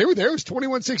mean, they were there. It was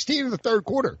 21-16 in the third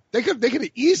quarter. They could have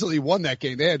easily won that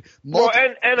game. They had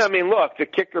and I mean, look, the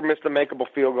kicker missed a makeable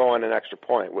field goal and an extra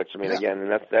point, which, I mean, again,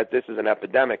 and that this is an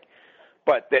epidemic.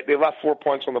 But they left 4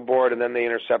 points on the board and then the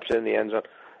interception in the end zone.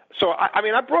 So, I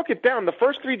mean, I broke it down. The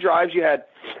first three drives you had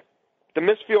the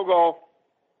missed field goal,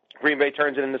 Green Bay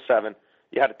turns it into 7.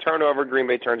 You had a turnover, Green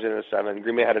Bay turns it into 7.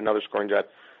 Green Bay had another scoring drive.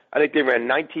 I think they ran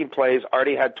 19 plays,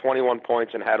 already had 21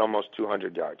 points, and had almost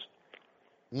 200 yards.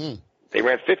 They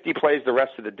ran 50 plays the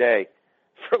rest of the day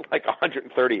for like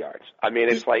 130 yards. I mean,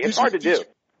 it's hard to do.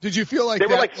 Did you feel like they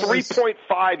were like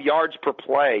 3.5 yards per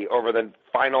play over the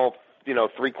final,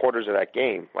 3 quarters of that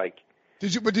game? Like,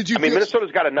 did you? I mean,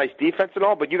 Minnesota's got a nice defense and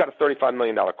all, but you got a $35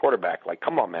 million quarterback. Like,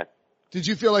 come on, man. Did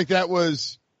you feel like that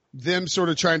was them sort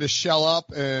of trying to shell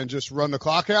up and just run the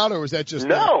clock out, or was that just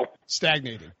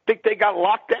stagnating? I think they got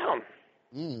locked down.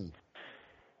 And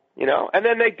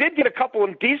then they did get a couple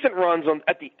of decent runs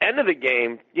at the end of the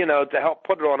game, to help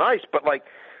put it on ice. But like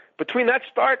between that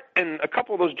start and a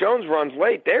couple of those Jones runs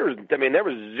late, there was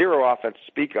zero offense to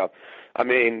speak of. I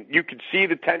mean, you could see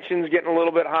the tensions getting a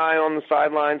little bit high on the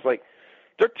sidelines. Like,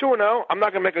 they're 2-0. I'm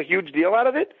not going to make a huge deal out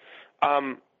of it.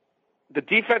 The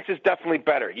defense is definitely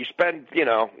better. You spend,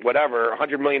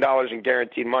 $100 million in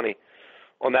guaranteed money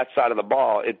on that side of the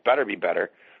ball, it better be better.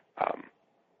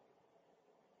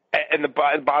 And the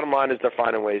bottom line is they're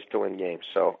finding ways to win games.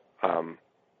 So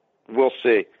we'll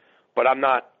see. But I'm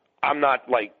not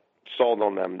like sold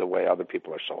on them the way other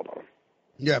people are sold on them.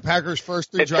 Yeah, Packers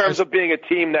first 3 drives. In terms of being a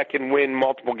team that can win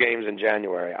multiple games in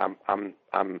January, I'm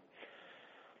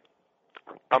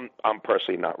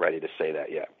personally not ready to say that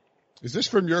yet. Is this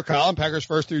from your column? Packers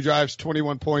first 3 drives,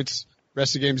 21 points,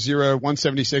 rest of the game 0,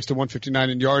 176 to 159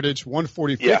 in yardage,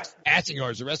 146 passing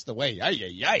yards the rest of the way.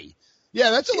 Yay. Yeah,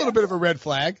 that's a little bit of a red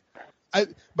flag. By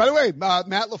the way,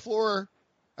 Matt LaFleur,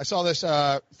 I saw this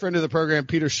friend of the program,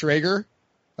 Peter Schrager,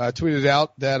 tweeted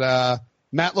out that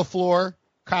Matt LaFleur,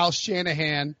 Kyle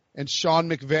Shanahan, and Sean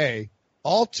McVay,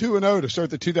 all 2-0 to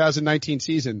start the 2019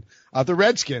 season. The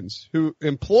Redskins, who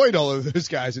employed all of those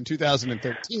guys in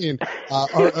 2013, are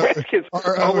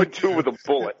 0-2 with a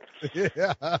bullet.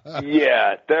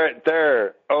 Yeah,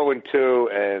 they're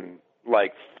 0-2, and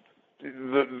like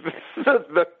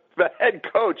the head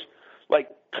coach, like,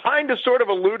 kind of sort of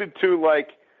alluded to, like,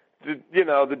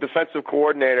 the defensive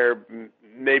coordinator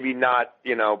maybe not,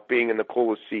 being in the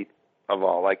coolest seat of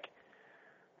all. Like,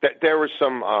 there were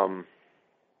some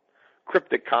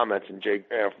cryptic comments from Jay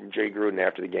Gruden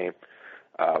after the game,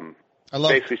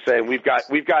 basically saying we've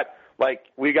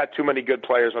got too many good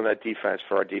players on that defense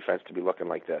for our defense to be looking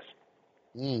like this.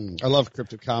 I love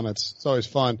cryptic comments. It's always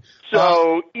fun.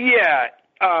 So yeah.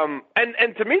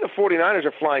 And to me, the 49ers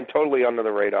are flying totally under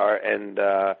the radar, and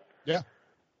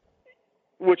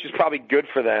which is probably good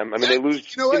for them. I mean, they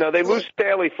lose, they lose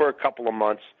Staley for a couple of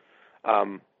months,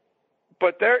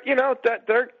 but they're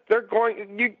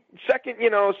going second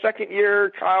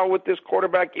year Kyle with this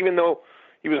quarterback, even though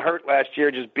he was hurt last year,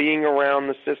 just being around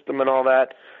the system and all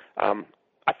that.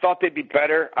 I thought they'd be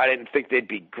better. I didn't think they'd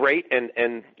be great, and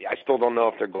I still don't know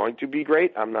if they're going to be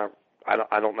great. I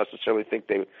don't necessarily think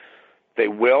they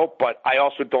will, but I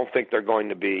also don't think they're going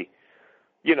to be,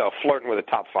 flirting with a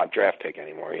top 5 draft pick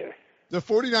anymore either. The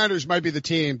 49ers might be the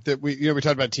team that we talked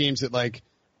about teams that like,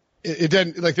 it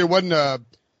didn't, like there wasn't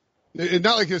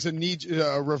not like it's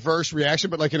a reverse reaction,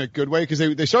 but like in a good way, because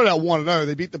they started out 1-0.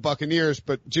 They beat the Buccaneers,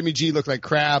 but Jimmy G looked like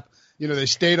crap. They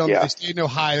stayed in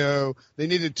Ohio. They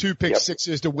needed 2 pick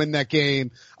sixes to win that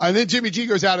game. And then Jimmy G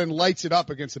goes out and lights it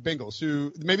up against the Bengals,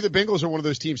 who maybe the Bengals are one of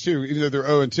those teams too, even though they're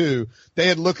 0-2. They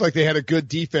had looked like they had a good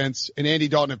defense, and Andy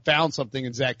Dalton had found something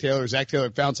in Zach Taylor. Zach Taylor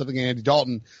had found something in Andy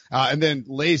Dalton, and then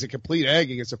lays a complete egg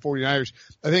against the 49ers.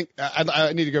 I think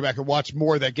I need to go back and watch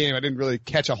more of that game. I didn't really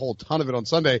catch a whole ton of it on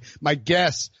Sunday. My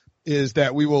guess is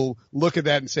that we will look at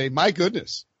that and say, my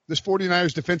goodness, this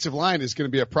 49ers defensive line is going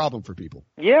to be a problem for people.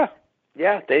 Yeah.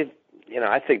 Yeah,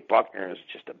 I think Buckner is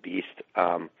just a beast.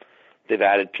 They've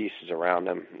added pieces around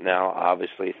him now,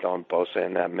 obviously throwing Bosa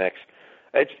in that mix.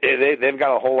 They've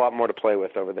got a whole lot more to play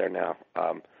with over there now.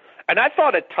 And I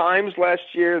thought at times last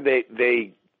year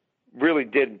they really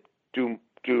did do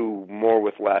more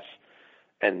with less,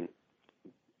 and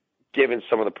given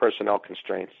some of the personnel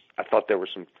constraints. I thought there were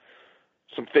some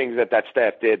things that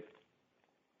staff did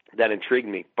that intrigued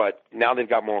me. But now they've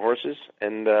got more horses,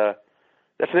 and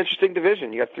that's an interesting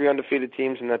division. You got 3 undefeated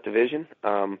teams in that division.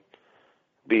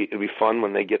 It'll be fun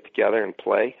when they get together and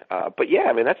play. But yeah,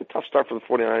 I mean, that's a tough start for the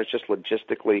 49ers, just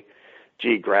logistically,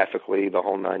 geographically, the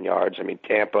whole 9 yards. I mean,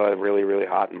 Tampa, really, really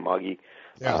hot and muggy.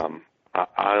 Yeah.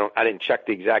 I didn't check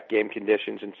the exact game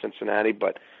conditions in Cincinnati,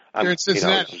 but You're in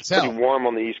Cincinnati, it's pretty warm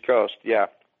on the East Coast. Yeah.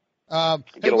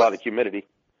 Get a lot of humidity.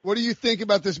 What do you think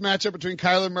about this matchup between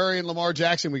Kyler Murray and Lamar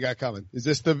Jackson we got coming? I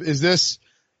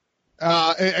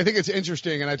think it's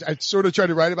interesting, and I sort of tried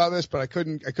to write about this, but I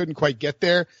couldn't quite get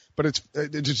there. But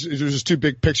it was just too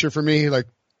big picture for me. Like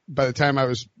by the time I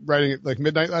was writing it, like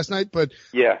midnight last night. But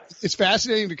yeah, it's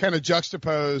fascinating to kind of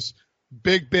juxtapose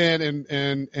Big Ben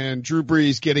and Drew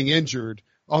Brees getting injured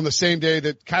on the same day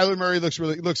that Kyler Murray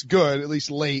looks good, at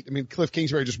least late. I mean, Cliff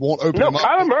Kingsbury just won't open him up. No,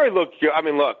 Kyler Murray looked good. I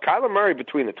mean, look, Kyler Murray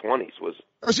between the 20s was.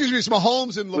 Or excuse me, it's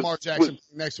Mahomes and Lamar Jackson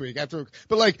next week after.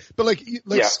 But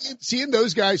yeah. seeing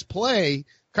those guys play,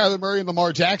 Kyler Murray and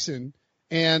Lamar Jackson,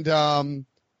 and and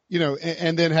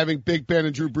then having Big Ben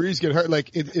and Drew Brees get hurt,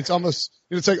 like it's almost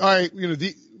it's like, all right,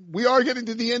 we are getting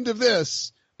to the end of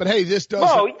this. But hey, this does.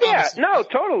 Oh yeah, no,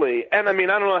 totally. And I mean,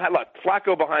 I don't know how. Look,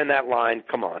 Flacco behind that line.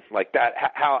 Come on, like that.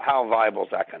 How viable is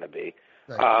that going to be?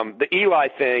 Right. The Eli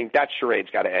thing, that charade's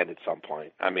got to end at some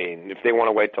point. I mean, if they want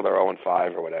to wait till they're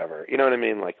 0-5 or whatever, you know what I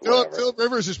mean? Like Philip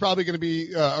Rivers is probably going to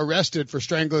be arrested for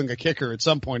strangling a kicker at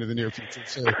some point in the near future.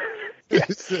 So. yeah,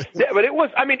 but it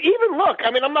was. I mean, even look. I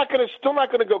mean, still not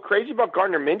going to go crazy about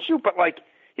Gardner Minshew, but like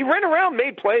he ran around,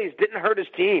 made plays, didn't hurt his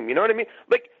team. You know what I mean?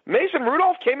 Like Mason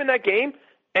Rudolph came in that game.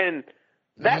 And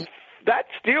that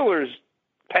Steelers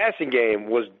passing game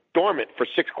was dormant for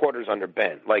 6 quarters under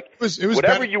Ben. Like, it was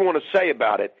whatever better. you want to say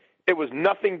about it, it was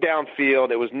nothing downfield.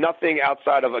 It was nothing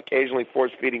outside of occasionally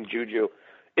force-feeding Juju.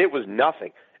 It was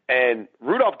nothing. And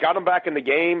Rudolph got him back in the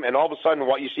game, and all of a sudden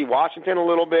you see Washington a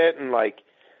little bit, and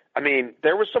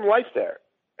there was some life there.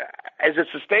 Is it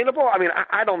sustainable? I mean,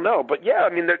 I don't know. But, yeah, I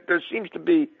mean, there seems to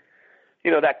be,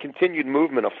 that continued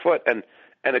movement afoot.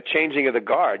 And a changing of the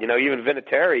guard, even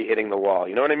Vinatieri hitting the wall.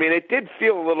 You know what I mean? It did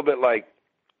feel a little bit like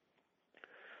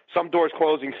some doors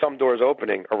closing, some doors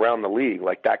opening around the league,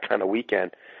 like that kind of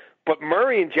weekend. But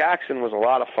Murray and Jackson was a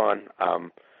lot of fun.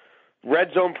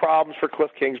 Red zone problems for Cliff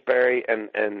Kingsbury,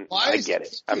 and I get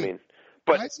it. I mean,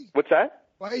 but what's that?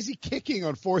 Why is he kicking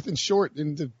on 4th and short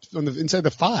inside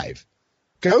the 5?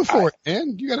 Go for it,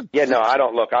 man. You got to. Yeah, no, I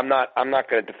don't. Look, I'm not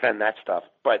going to defend that stuff,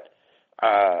 but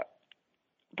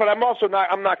I'm also not.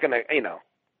 I'm not going to.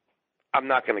 I'm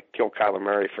not going to kill Kyler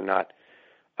Murray for not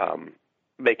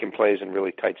making plays in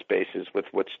really tight spaces with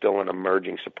what's still an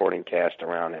emerging supporting cast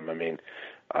around him. I mean,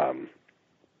 I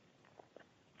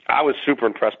was super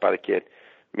impressed by the kid.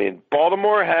 I mean,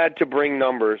 Baltimore had to bring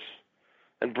numbers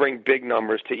and bring big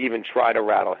numbers to even try to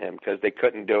rattle him because they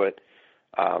couldn't do it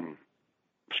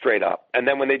straight up. And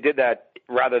then when they did that,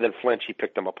 rather than flinch, he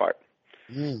picked them apart.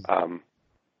 And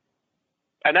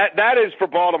that is for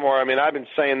Baltimore. I mean, I've been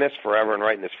saying this forever and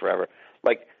writing this forever.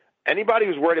 Like anybody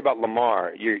who's worried about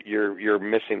Lamar, you're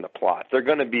missing the plot. They're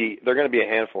going to be a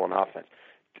handful in offense.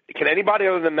 Can anybody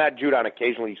other than Matt Judon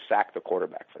occasionally sack the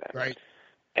quarterback for that? Right.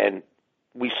 And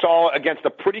we saw against a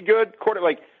pretty good quarterback.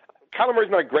 Like Kyler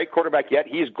Murray's not a great quarterback yet.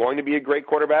 He is going to be a great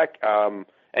quarterback, and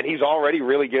he's already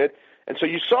really good. And so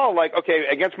you saw, like, okay,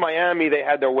 against Miami, they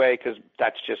had their way because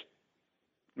that's just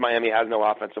Miami has no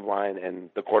offensive line, and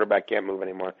the quarterback can't move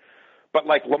anymore. But,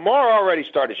 like, Lamar already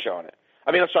started showing it.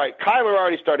 I mean, I'm sorry, Kyler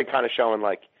already started kind of showing,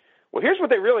 like, well, here's what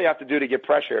they really have to do to get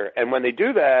pressure. And when they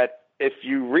do that, if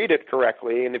you read it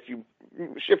correctly and if you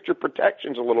shift your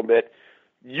protections a little bit,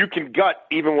 you can gut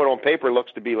even what on paper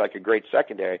looks to be like a great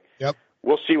secondary. Yep.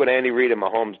 We'll see what Andy Reid and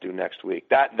Mahomes do next week.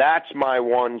 That's my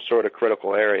one sort of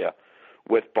critical area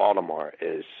with Baltimore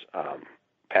is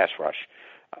pass rush.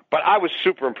 But I was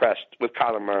super impressed with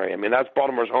Kyler Murray. I mean, that's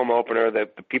Baltimore's home opener. The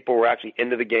people were actually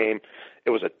into the game. It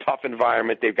was a tough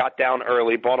environment. They got down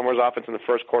early. Baltimore's offense in the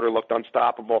first quarter looked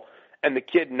unstoppable, and the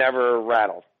kid never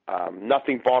rattled.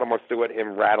 Nothing Baltimore threw at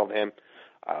him rattled him.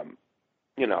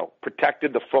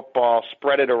 Protected the football,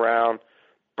 spread it around,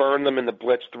 burned them in the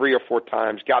blitz 3 or 4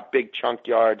 times, got big chunk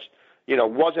yards,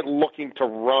 wasn't looking to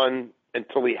run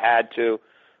until he had to.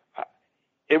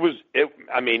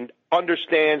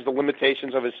 Understands the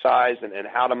limitations of his size and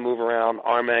how to move around,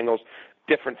 arm angles,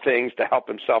 different things to help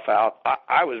himself out.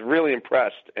 I was really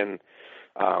impressed. And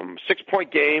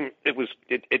 6-point game, they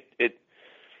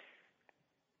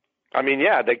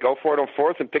go for it on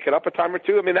 4th and pick it up a time or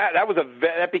two. I mean,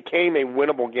 that became a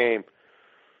winnable game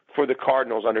for the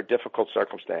Cardinals under difficult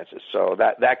circumstances. So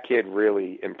that kid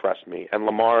really impressed me. And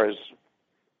Lamar, if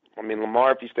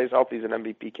he stays healthy, he's an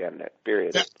MVP candidate,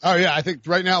 period. Yeah. Oh, yeah. I think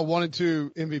right now 1 and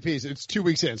 2 MVPs. It's 2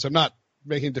 weeks in, so I'm not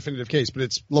making a definitive case, but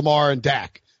it's Lamar and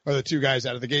Dak are the two guys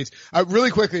out of the gates. Really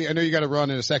quickly, I know you got to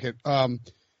run in a second.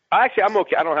 Actually, I'm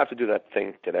okay. I don't have to do that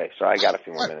thing today, so I got a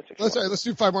few more minutes. Let's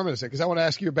do 5 more minutes because I want to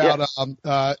ask you about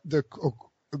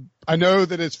I know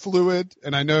that it's fluid,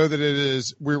 and I know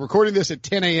that we're recording this at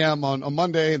 10 a.m. on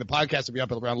Monday, and the podcast will be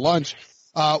up around lunch.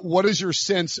 What is your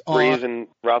sense on Breeze and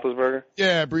Roethlisberger?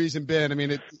 Yeah, Breeze and Ben.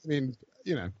 Ben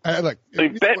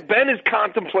is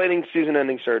contemplating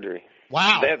season-ending surgery.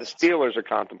 Wow. The Steelers are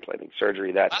contemplating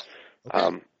surgery.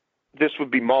 This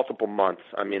would be multiple months.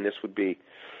 This would be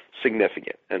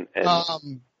significant.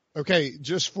 Okay,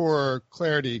 just for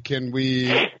clarity, can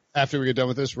we, after we get done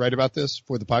with this, write about this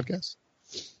for the podcast?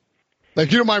 Like,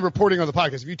 you don't mind reporting on the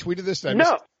podcast? Have you tweeted this?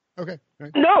 No. Okay.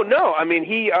 Right. No.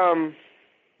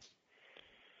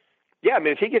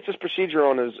 If he gets this procedure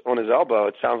on his elbow,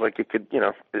 it sounds like it could,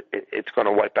 it's going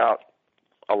to wipe out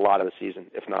a lot of the season,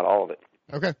 if not all of it.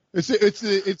 Okay.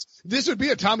 This would be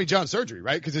a Tommy John surgery,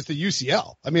 right? Because it's the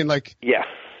UCL. Yeah.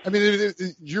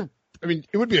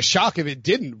 It would be a shock if it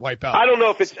didn't wipe out. I don't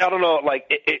know.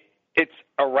 It's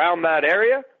around that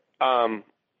area, in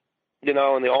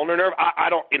the ulnar nerve. I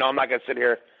don't, I'm not going to sit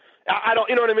here. I don't,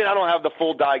 you know what I mean? I don't have the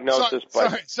full diagnosis.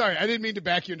 Sorry. I didn't mean to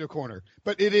back you into a corner,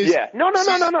 but it is. Yeah. No. I'm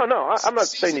not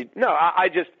saying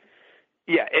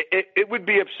it would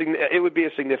be a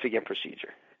significant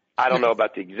procedure. I don't know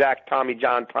about the exact Tommy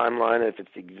John timeline, if it's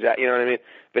exact, you know what I mean? If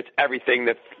it's everything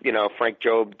that, Frank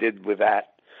Jobe did with that,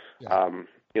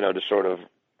 to sort of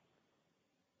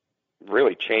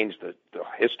really change the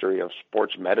history of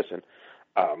sports medicine,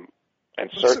 and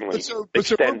certainly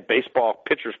extend baseball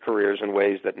pitchers' careers in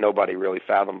ways that nobody really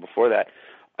fathomed before that.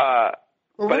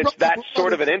 But it's that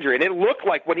sort of an injury. And it looked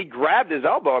like when he grabbed his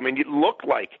elbow, it looked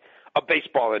like a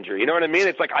baseball injury. You know what I mean?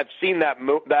 It's like I've seen that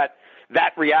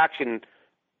reaction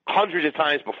hundreds of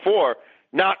times before,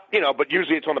 but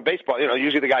usually it's on a baseball,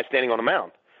 usually the guy standing on the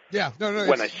mound. Yeah, no.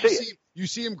 When I see it. You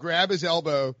see him grab his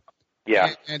elbow.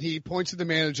 Yeah. And he points to the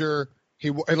manager.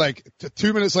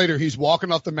 2 minutes later, he's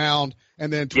walking off the mound,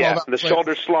 and then 12 hours the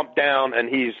shoulders slumped down, and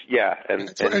he's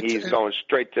going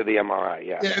straight to the MRI.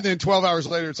 Yeah. And then 12 hours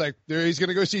later, it's like he's going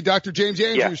to go see Dr. James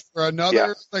Andrews for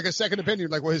another, a second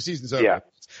opinion, his season's over. Yeah.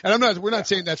 And we're not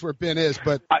saying that's where Ben is,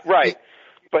 but. Right.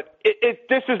 But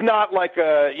this is not like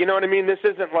you know what I mean? This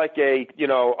isn't like a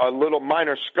little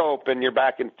minor scope and you're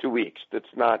back in 2 weeks. That's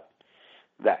not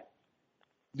that.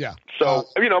 Yeah. So,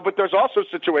 but there's also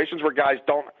situations where guys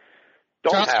don't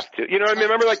have to. You know what I mean?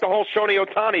 Remember the whole Shohei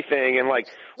Ohtani thing and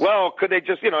could they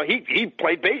just, he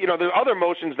played bait. There's other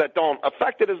motions that don't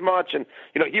affect it as much. And,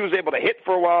 he was able to hit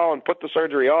for a while and put the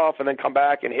surgery off and then come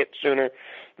back and hit sooner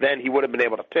than he would have been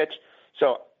able to pitch.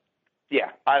 So,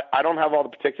 yeah, I don't have all the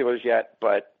particulars yet,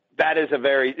 but that is a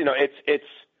very, it's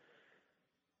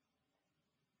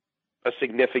a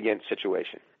significant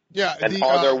situation. Yeah. And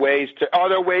are there ways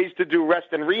to do rest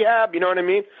and rehab? You know what I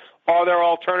mean? Are there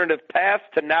alternative paths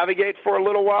to navigate for a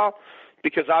little while?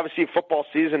 Because obviously football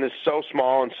season is so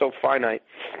small and so finite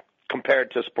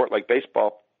compared to a sport like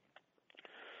baseball.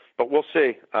 But we'll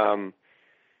see.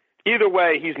 Either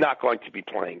way, he's not going to be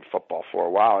playing football for a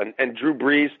while. And Drew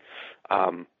Brees,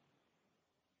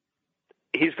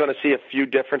 he's going to see a few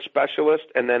different specialists,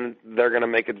 and then they're going to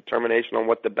make a determination on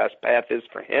what the best path is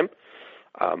for him.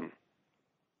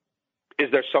 Is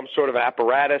there some sort of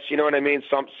apparatus, you know what I mean?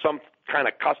 Some kind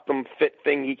of custom fit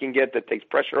thing he can get that takes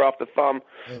pressure off the thumb,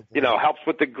 helps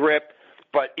with the grip,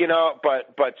 but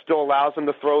still allows him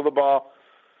to throw the ball.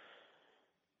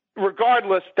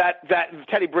 Regardless, that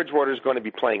Teddy Bridgewater is going to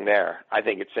be playing there. I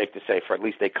think it's safe to say for at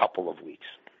least a couple of weeks.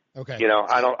 Okay.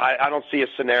 I don't see a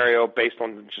scenario based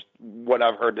on just what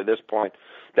I've heard to this point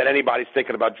that anybody's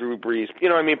thinking about Drew Brees,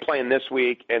 playing this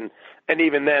week. And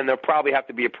even then, there'll probably have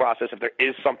to be a process if there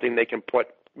is something they can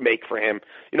make for him,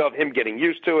 of him getting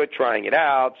used to it, trying it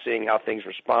out, seeing how things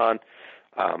respond.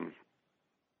 When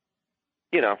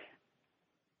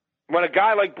a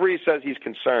guy like Brees says he's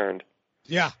concerned,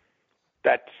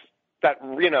 that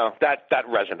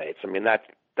resonates.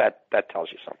 That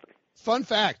tells you something. Fun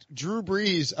fact, Drew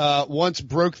Brees once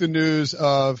broke the news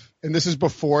of, and this is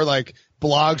before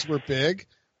blogs were big,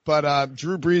 but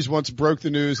Drew Brees once broke the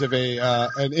news of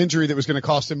an injury that was going to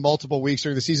cost him multiple weeks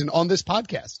during the season on this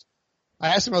podcast.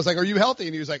 I asked him, I was like, "Are you healthy?"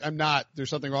 And he was like, "I'm not. There's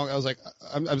something wrong." I was like,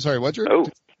 "I'm sorry, what, Drew?" Oh.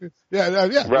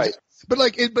 Yeah. Right. But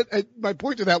my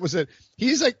point to that was that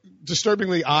he's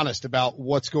disturbingly honest about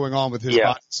what's going on with his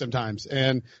body sometimes.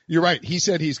 And you're right. He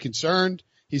said he's concerned.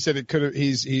 He said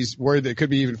he's worried that it could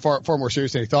be even far more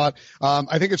serious than he thought.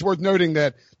 I think it's worth noting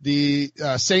that the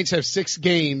Saints have 6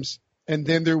 games and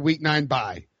then their week 9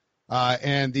 bye.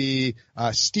 And the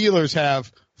Steelers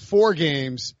have 4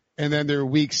 games and then their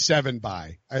week 7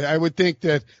 bye. I would think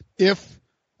that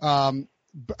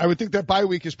that bye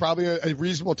week is probably a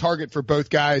reasonable target for both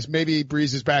guys. Maybe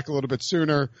Breeze is back a little bit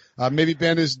sooner. Maybe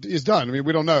Ben is done. I mean,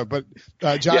 we don't know, but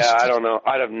Josh. Yeah, I don't know.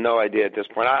 I have no idea at this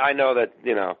point. I know that,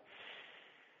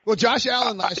 Well, Josh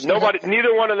Allen last year.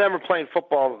 Neither one of them are playing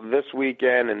football this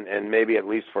weekend and maybe at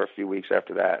least for a few weeks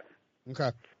after that.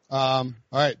 Okay. All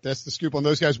right. That's the scoop on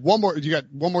those guys. You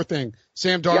got one more thing.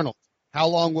 Sam Darnold. Yep. How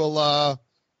long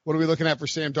what are we looking at for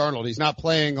Sam Darnold? He's not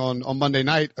playing on Monday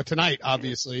night, tonight,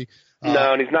 obviously.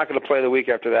 No, and he's not going to play the week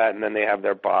after that, and then they have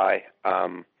their bye.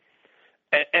 And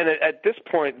at this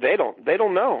point, they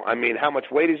don't know. I mean, how much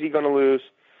weight is he going to lose?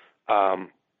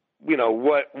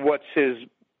 What's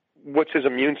his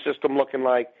immune system looking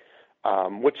like?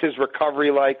 What's his recovery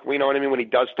like? You know what I mean? When he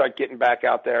does start getting back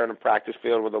out there in a practice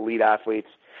field with elite athletes,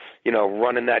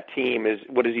 running that team,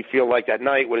 what does he feel like that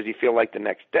night? What does he feel like the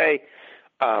next day?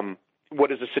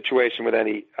 What is the situation with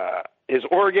his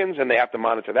organs, and they have to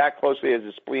monitor that closely. Is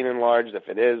his spleen enlarged? If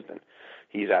it is, then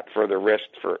he's at further risk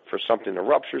for something to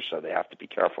rupture, so they have to be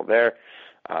careful there.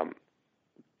 It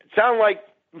sounded like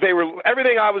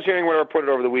everything I was hearing when I reported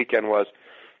over the weekend was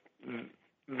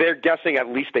they're guessing at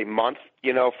least a month,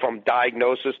 from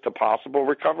diagnosis to possible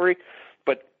recovery,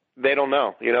 but they don't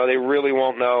know. They really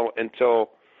won't know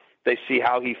until they see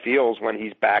how he feels when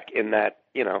he's back in that,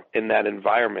 in that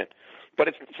environment. But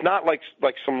it's not like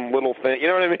some little thing, you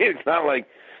know what I mean? It's not like,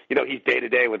 he's day to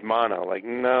day with mono. Like,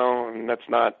 no, that's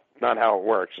not how it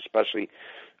works, especially,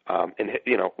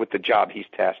 with the job he's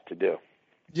tasked to do.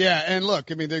 Yeah. And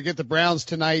look, I mean, they get the Browns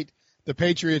tonight, the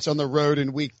Patriots on the road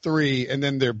in week 3, and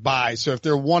then they're bye. So if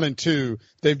they're 1-2,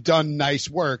 they've done nice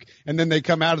work. And then they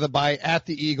come out of the bye at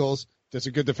the Eagles. That's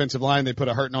a good defensive line. They put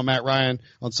a hurting on Matt Ryan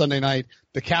on Sunday night.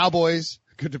 The Cowboys,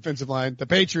 good defensive line. The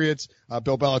Patriots,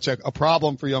 Bill Belichick, a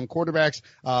problem for young quarterbacks.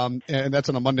 And that's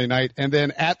on a Monday night. And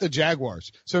then at the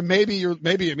Jaguars. So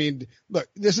look,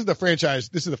 this is the franchise.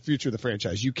 This is the future of the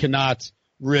franchise. You cannot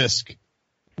risk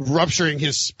rupturing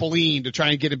his spleen to try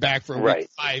and get it back for a week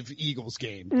 5 Eagles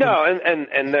game. No, and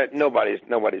nobody's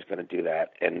going to do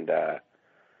that. And,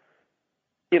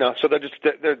 so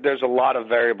there's a lot of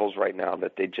variables right now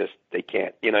that they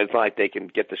can't, it's not like they can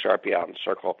get the Sharpie out and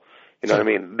circle, what I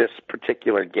mean, this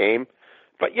particular game.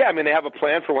 But yeah, I mean, they have a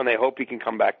plan for when they hope he can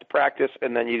come back to practice,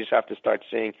 and then you just have to start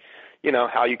seeing,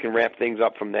 how you can ramp things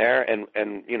up from there and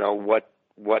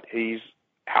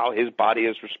how his body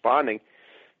is responding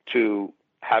to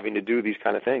having to do these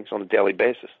kind of things on a daily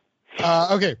basis.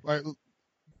 Okay. All right.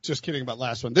 Just kidding about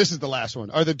last one. This is the last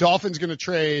one. Are the Dolphins going to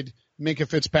trade Minkah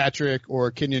Fitzpatrick or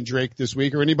Kenyon Drake this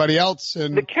week, or anybody else?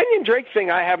 And the Kenyon Drake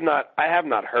thing, I have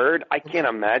not heard. I can't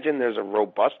imagine there's a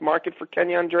robust market for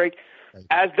Kenyon Drake. Right.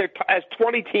 As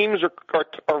 20 teams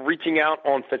are reaching out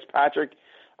on Fitzpatrick,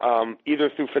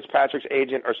 either through Fitzpatrick's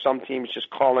agent or some teams just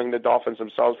calling the Dolphins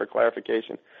themselves for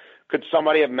clarification. Could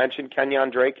somebody have mentioned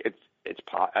Kenyon Drake?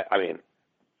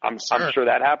 I'm sure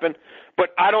that happened, but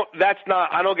I don't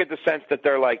get the sense that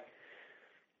they're like,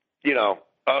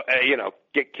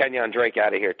 get Kenyon Drake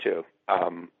out of here too.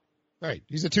 Right.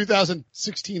 He's a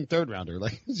 2016 third rounder.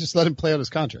 Like, just let him play out his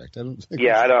contract. They're going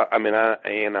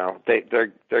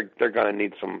to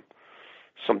need some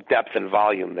depth and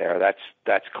volume there.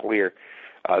 That's clear.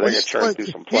 They're going to churn through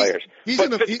some players.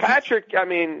 But Fitzpatrick,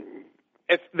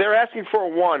 if they're asking for a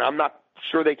 1, I'm not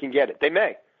sure they can get it. They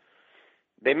may.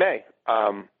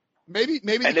 Maybe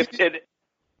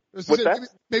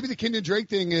the Kenyon Drake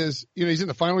thing is, he's in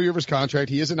the final year of his contract.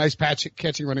 He is a nice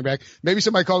catching running back. Maybe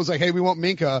somebody calls like, hey, we want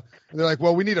Minkah. And they're like,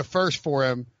 well, we need a first for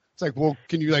him. It's like, well,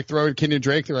 can you throw in Kenyon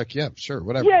Drake? They're like, yeah, sure,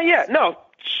 whatever. Yeah. No,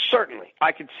 certainly.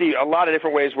 I could see a lot of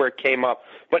different ways where it came up.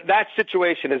 But that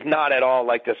situation is not at all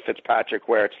like this Fitzpatrick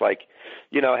where it's like,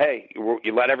 hey,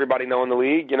 you let everybody know in the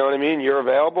league, you know what I mean? You're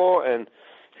available and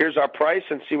here's our price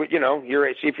and see what, see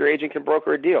if your agent can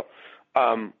broker a deal.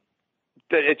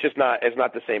 It's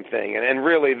not the same thing. And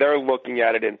really they're looking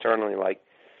at it internally like,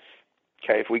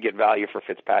 okay, if we get value for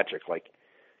Fitzpatrick, like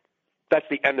that's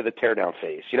the end of the teardown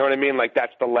phase. You know what I mean? Like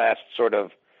that's the last sort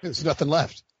of. There's nothing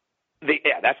left.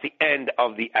 That's the end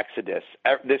of the exodus.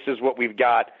 This is what we've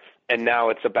got. And now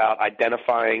it's about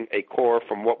identifying a core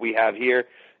from what we have here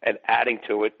and adding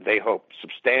to it, they hope,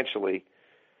 substantially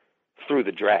through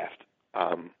the draft.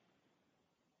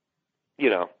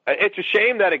 It's a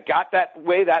shame that it got that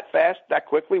way that fast, that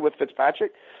quickly with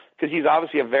Fitzpatrick, because he's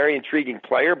obviously a very intriguing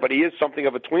player, but he is something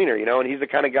of a tweener, and he's the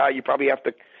kind of guy you probably have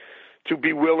to, to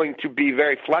be willing to be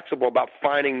very flexible about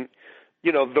finding,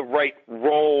 the right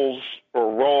roles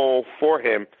or role for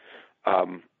him.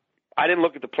 I didn't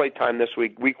look at the play time this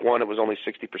week. Week 1, it was only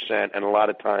 60%, and a lot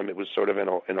of time it was sort of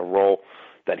in a role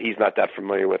that he's not that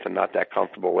familiar with and not that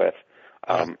comfortable with.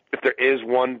 If there is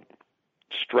one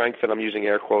strength, and I'm using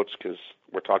air quotes because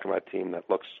we're talking about a team that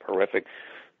looks horrific,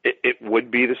 it would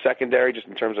be the secondary, just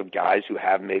in terms of guys who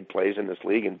have made plays in this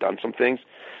league and done some things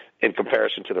in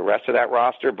comparison to the rest of that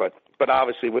roster. But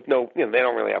obviously with no, they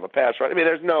don't really have a pass rush. I mean,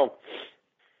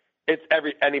 it's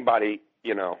anybody,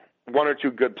 one or two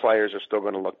good players are still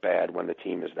going to look bad when the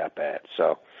team is that bad.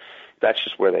 So that's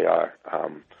just where they are.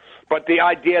 But the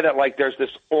idea that there's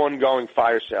this ongoing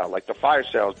fire sale, the fire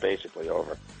sale is basically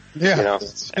over. Yeah.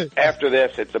 After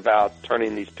this, it's about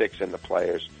turning these picks into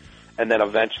players, and then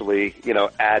eventually,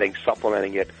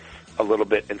 supplementing it a little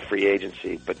bit in free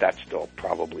agency. But that's still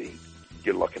probably,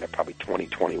 you're looking at probably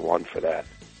 2021 for that.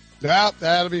 Yeah,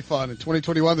 that'll be fun. In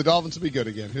 2021, the Dolphins will be good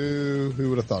again. Who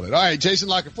would have thought it? All right, Jason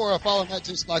La Canfora. Follow him at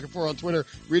Jason La Canfora on Twitter.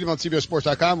 Read him on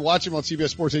CBSSports.com. Watch him on CBS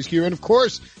Sports HQ. And, of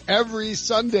course, every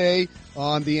Sunday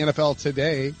on the NFL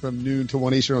Today from noon to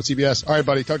 1 Eastern on CBS. All right,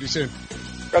 buddy. Talk to you soon.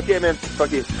 Okay, man. Talk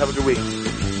to you. Have a good week.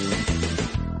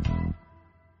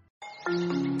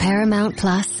 Paramount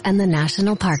Plus and the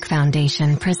National Park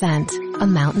Foundation present A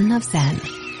Mountain of Zen.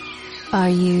 Are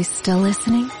you still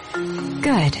listening?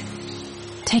 Good.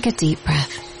 Take a deep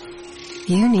breath.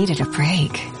 You needed a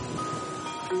break.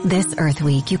 This Earth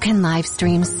Week, you can live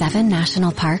stream 7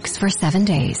 national parks for 7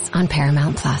 days on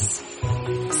Paramount Plus.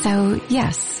 So,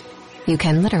 yes, you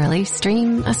can literally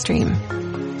stream a stream.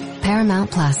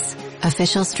 Paramount Plus,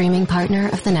 official streaming partner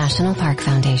of the National Park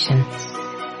Foundation.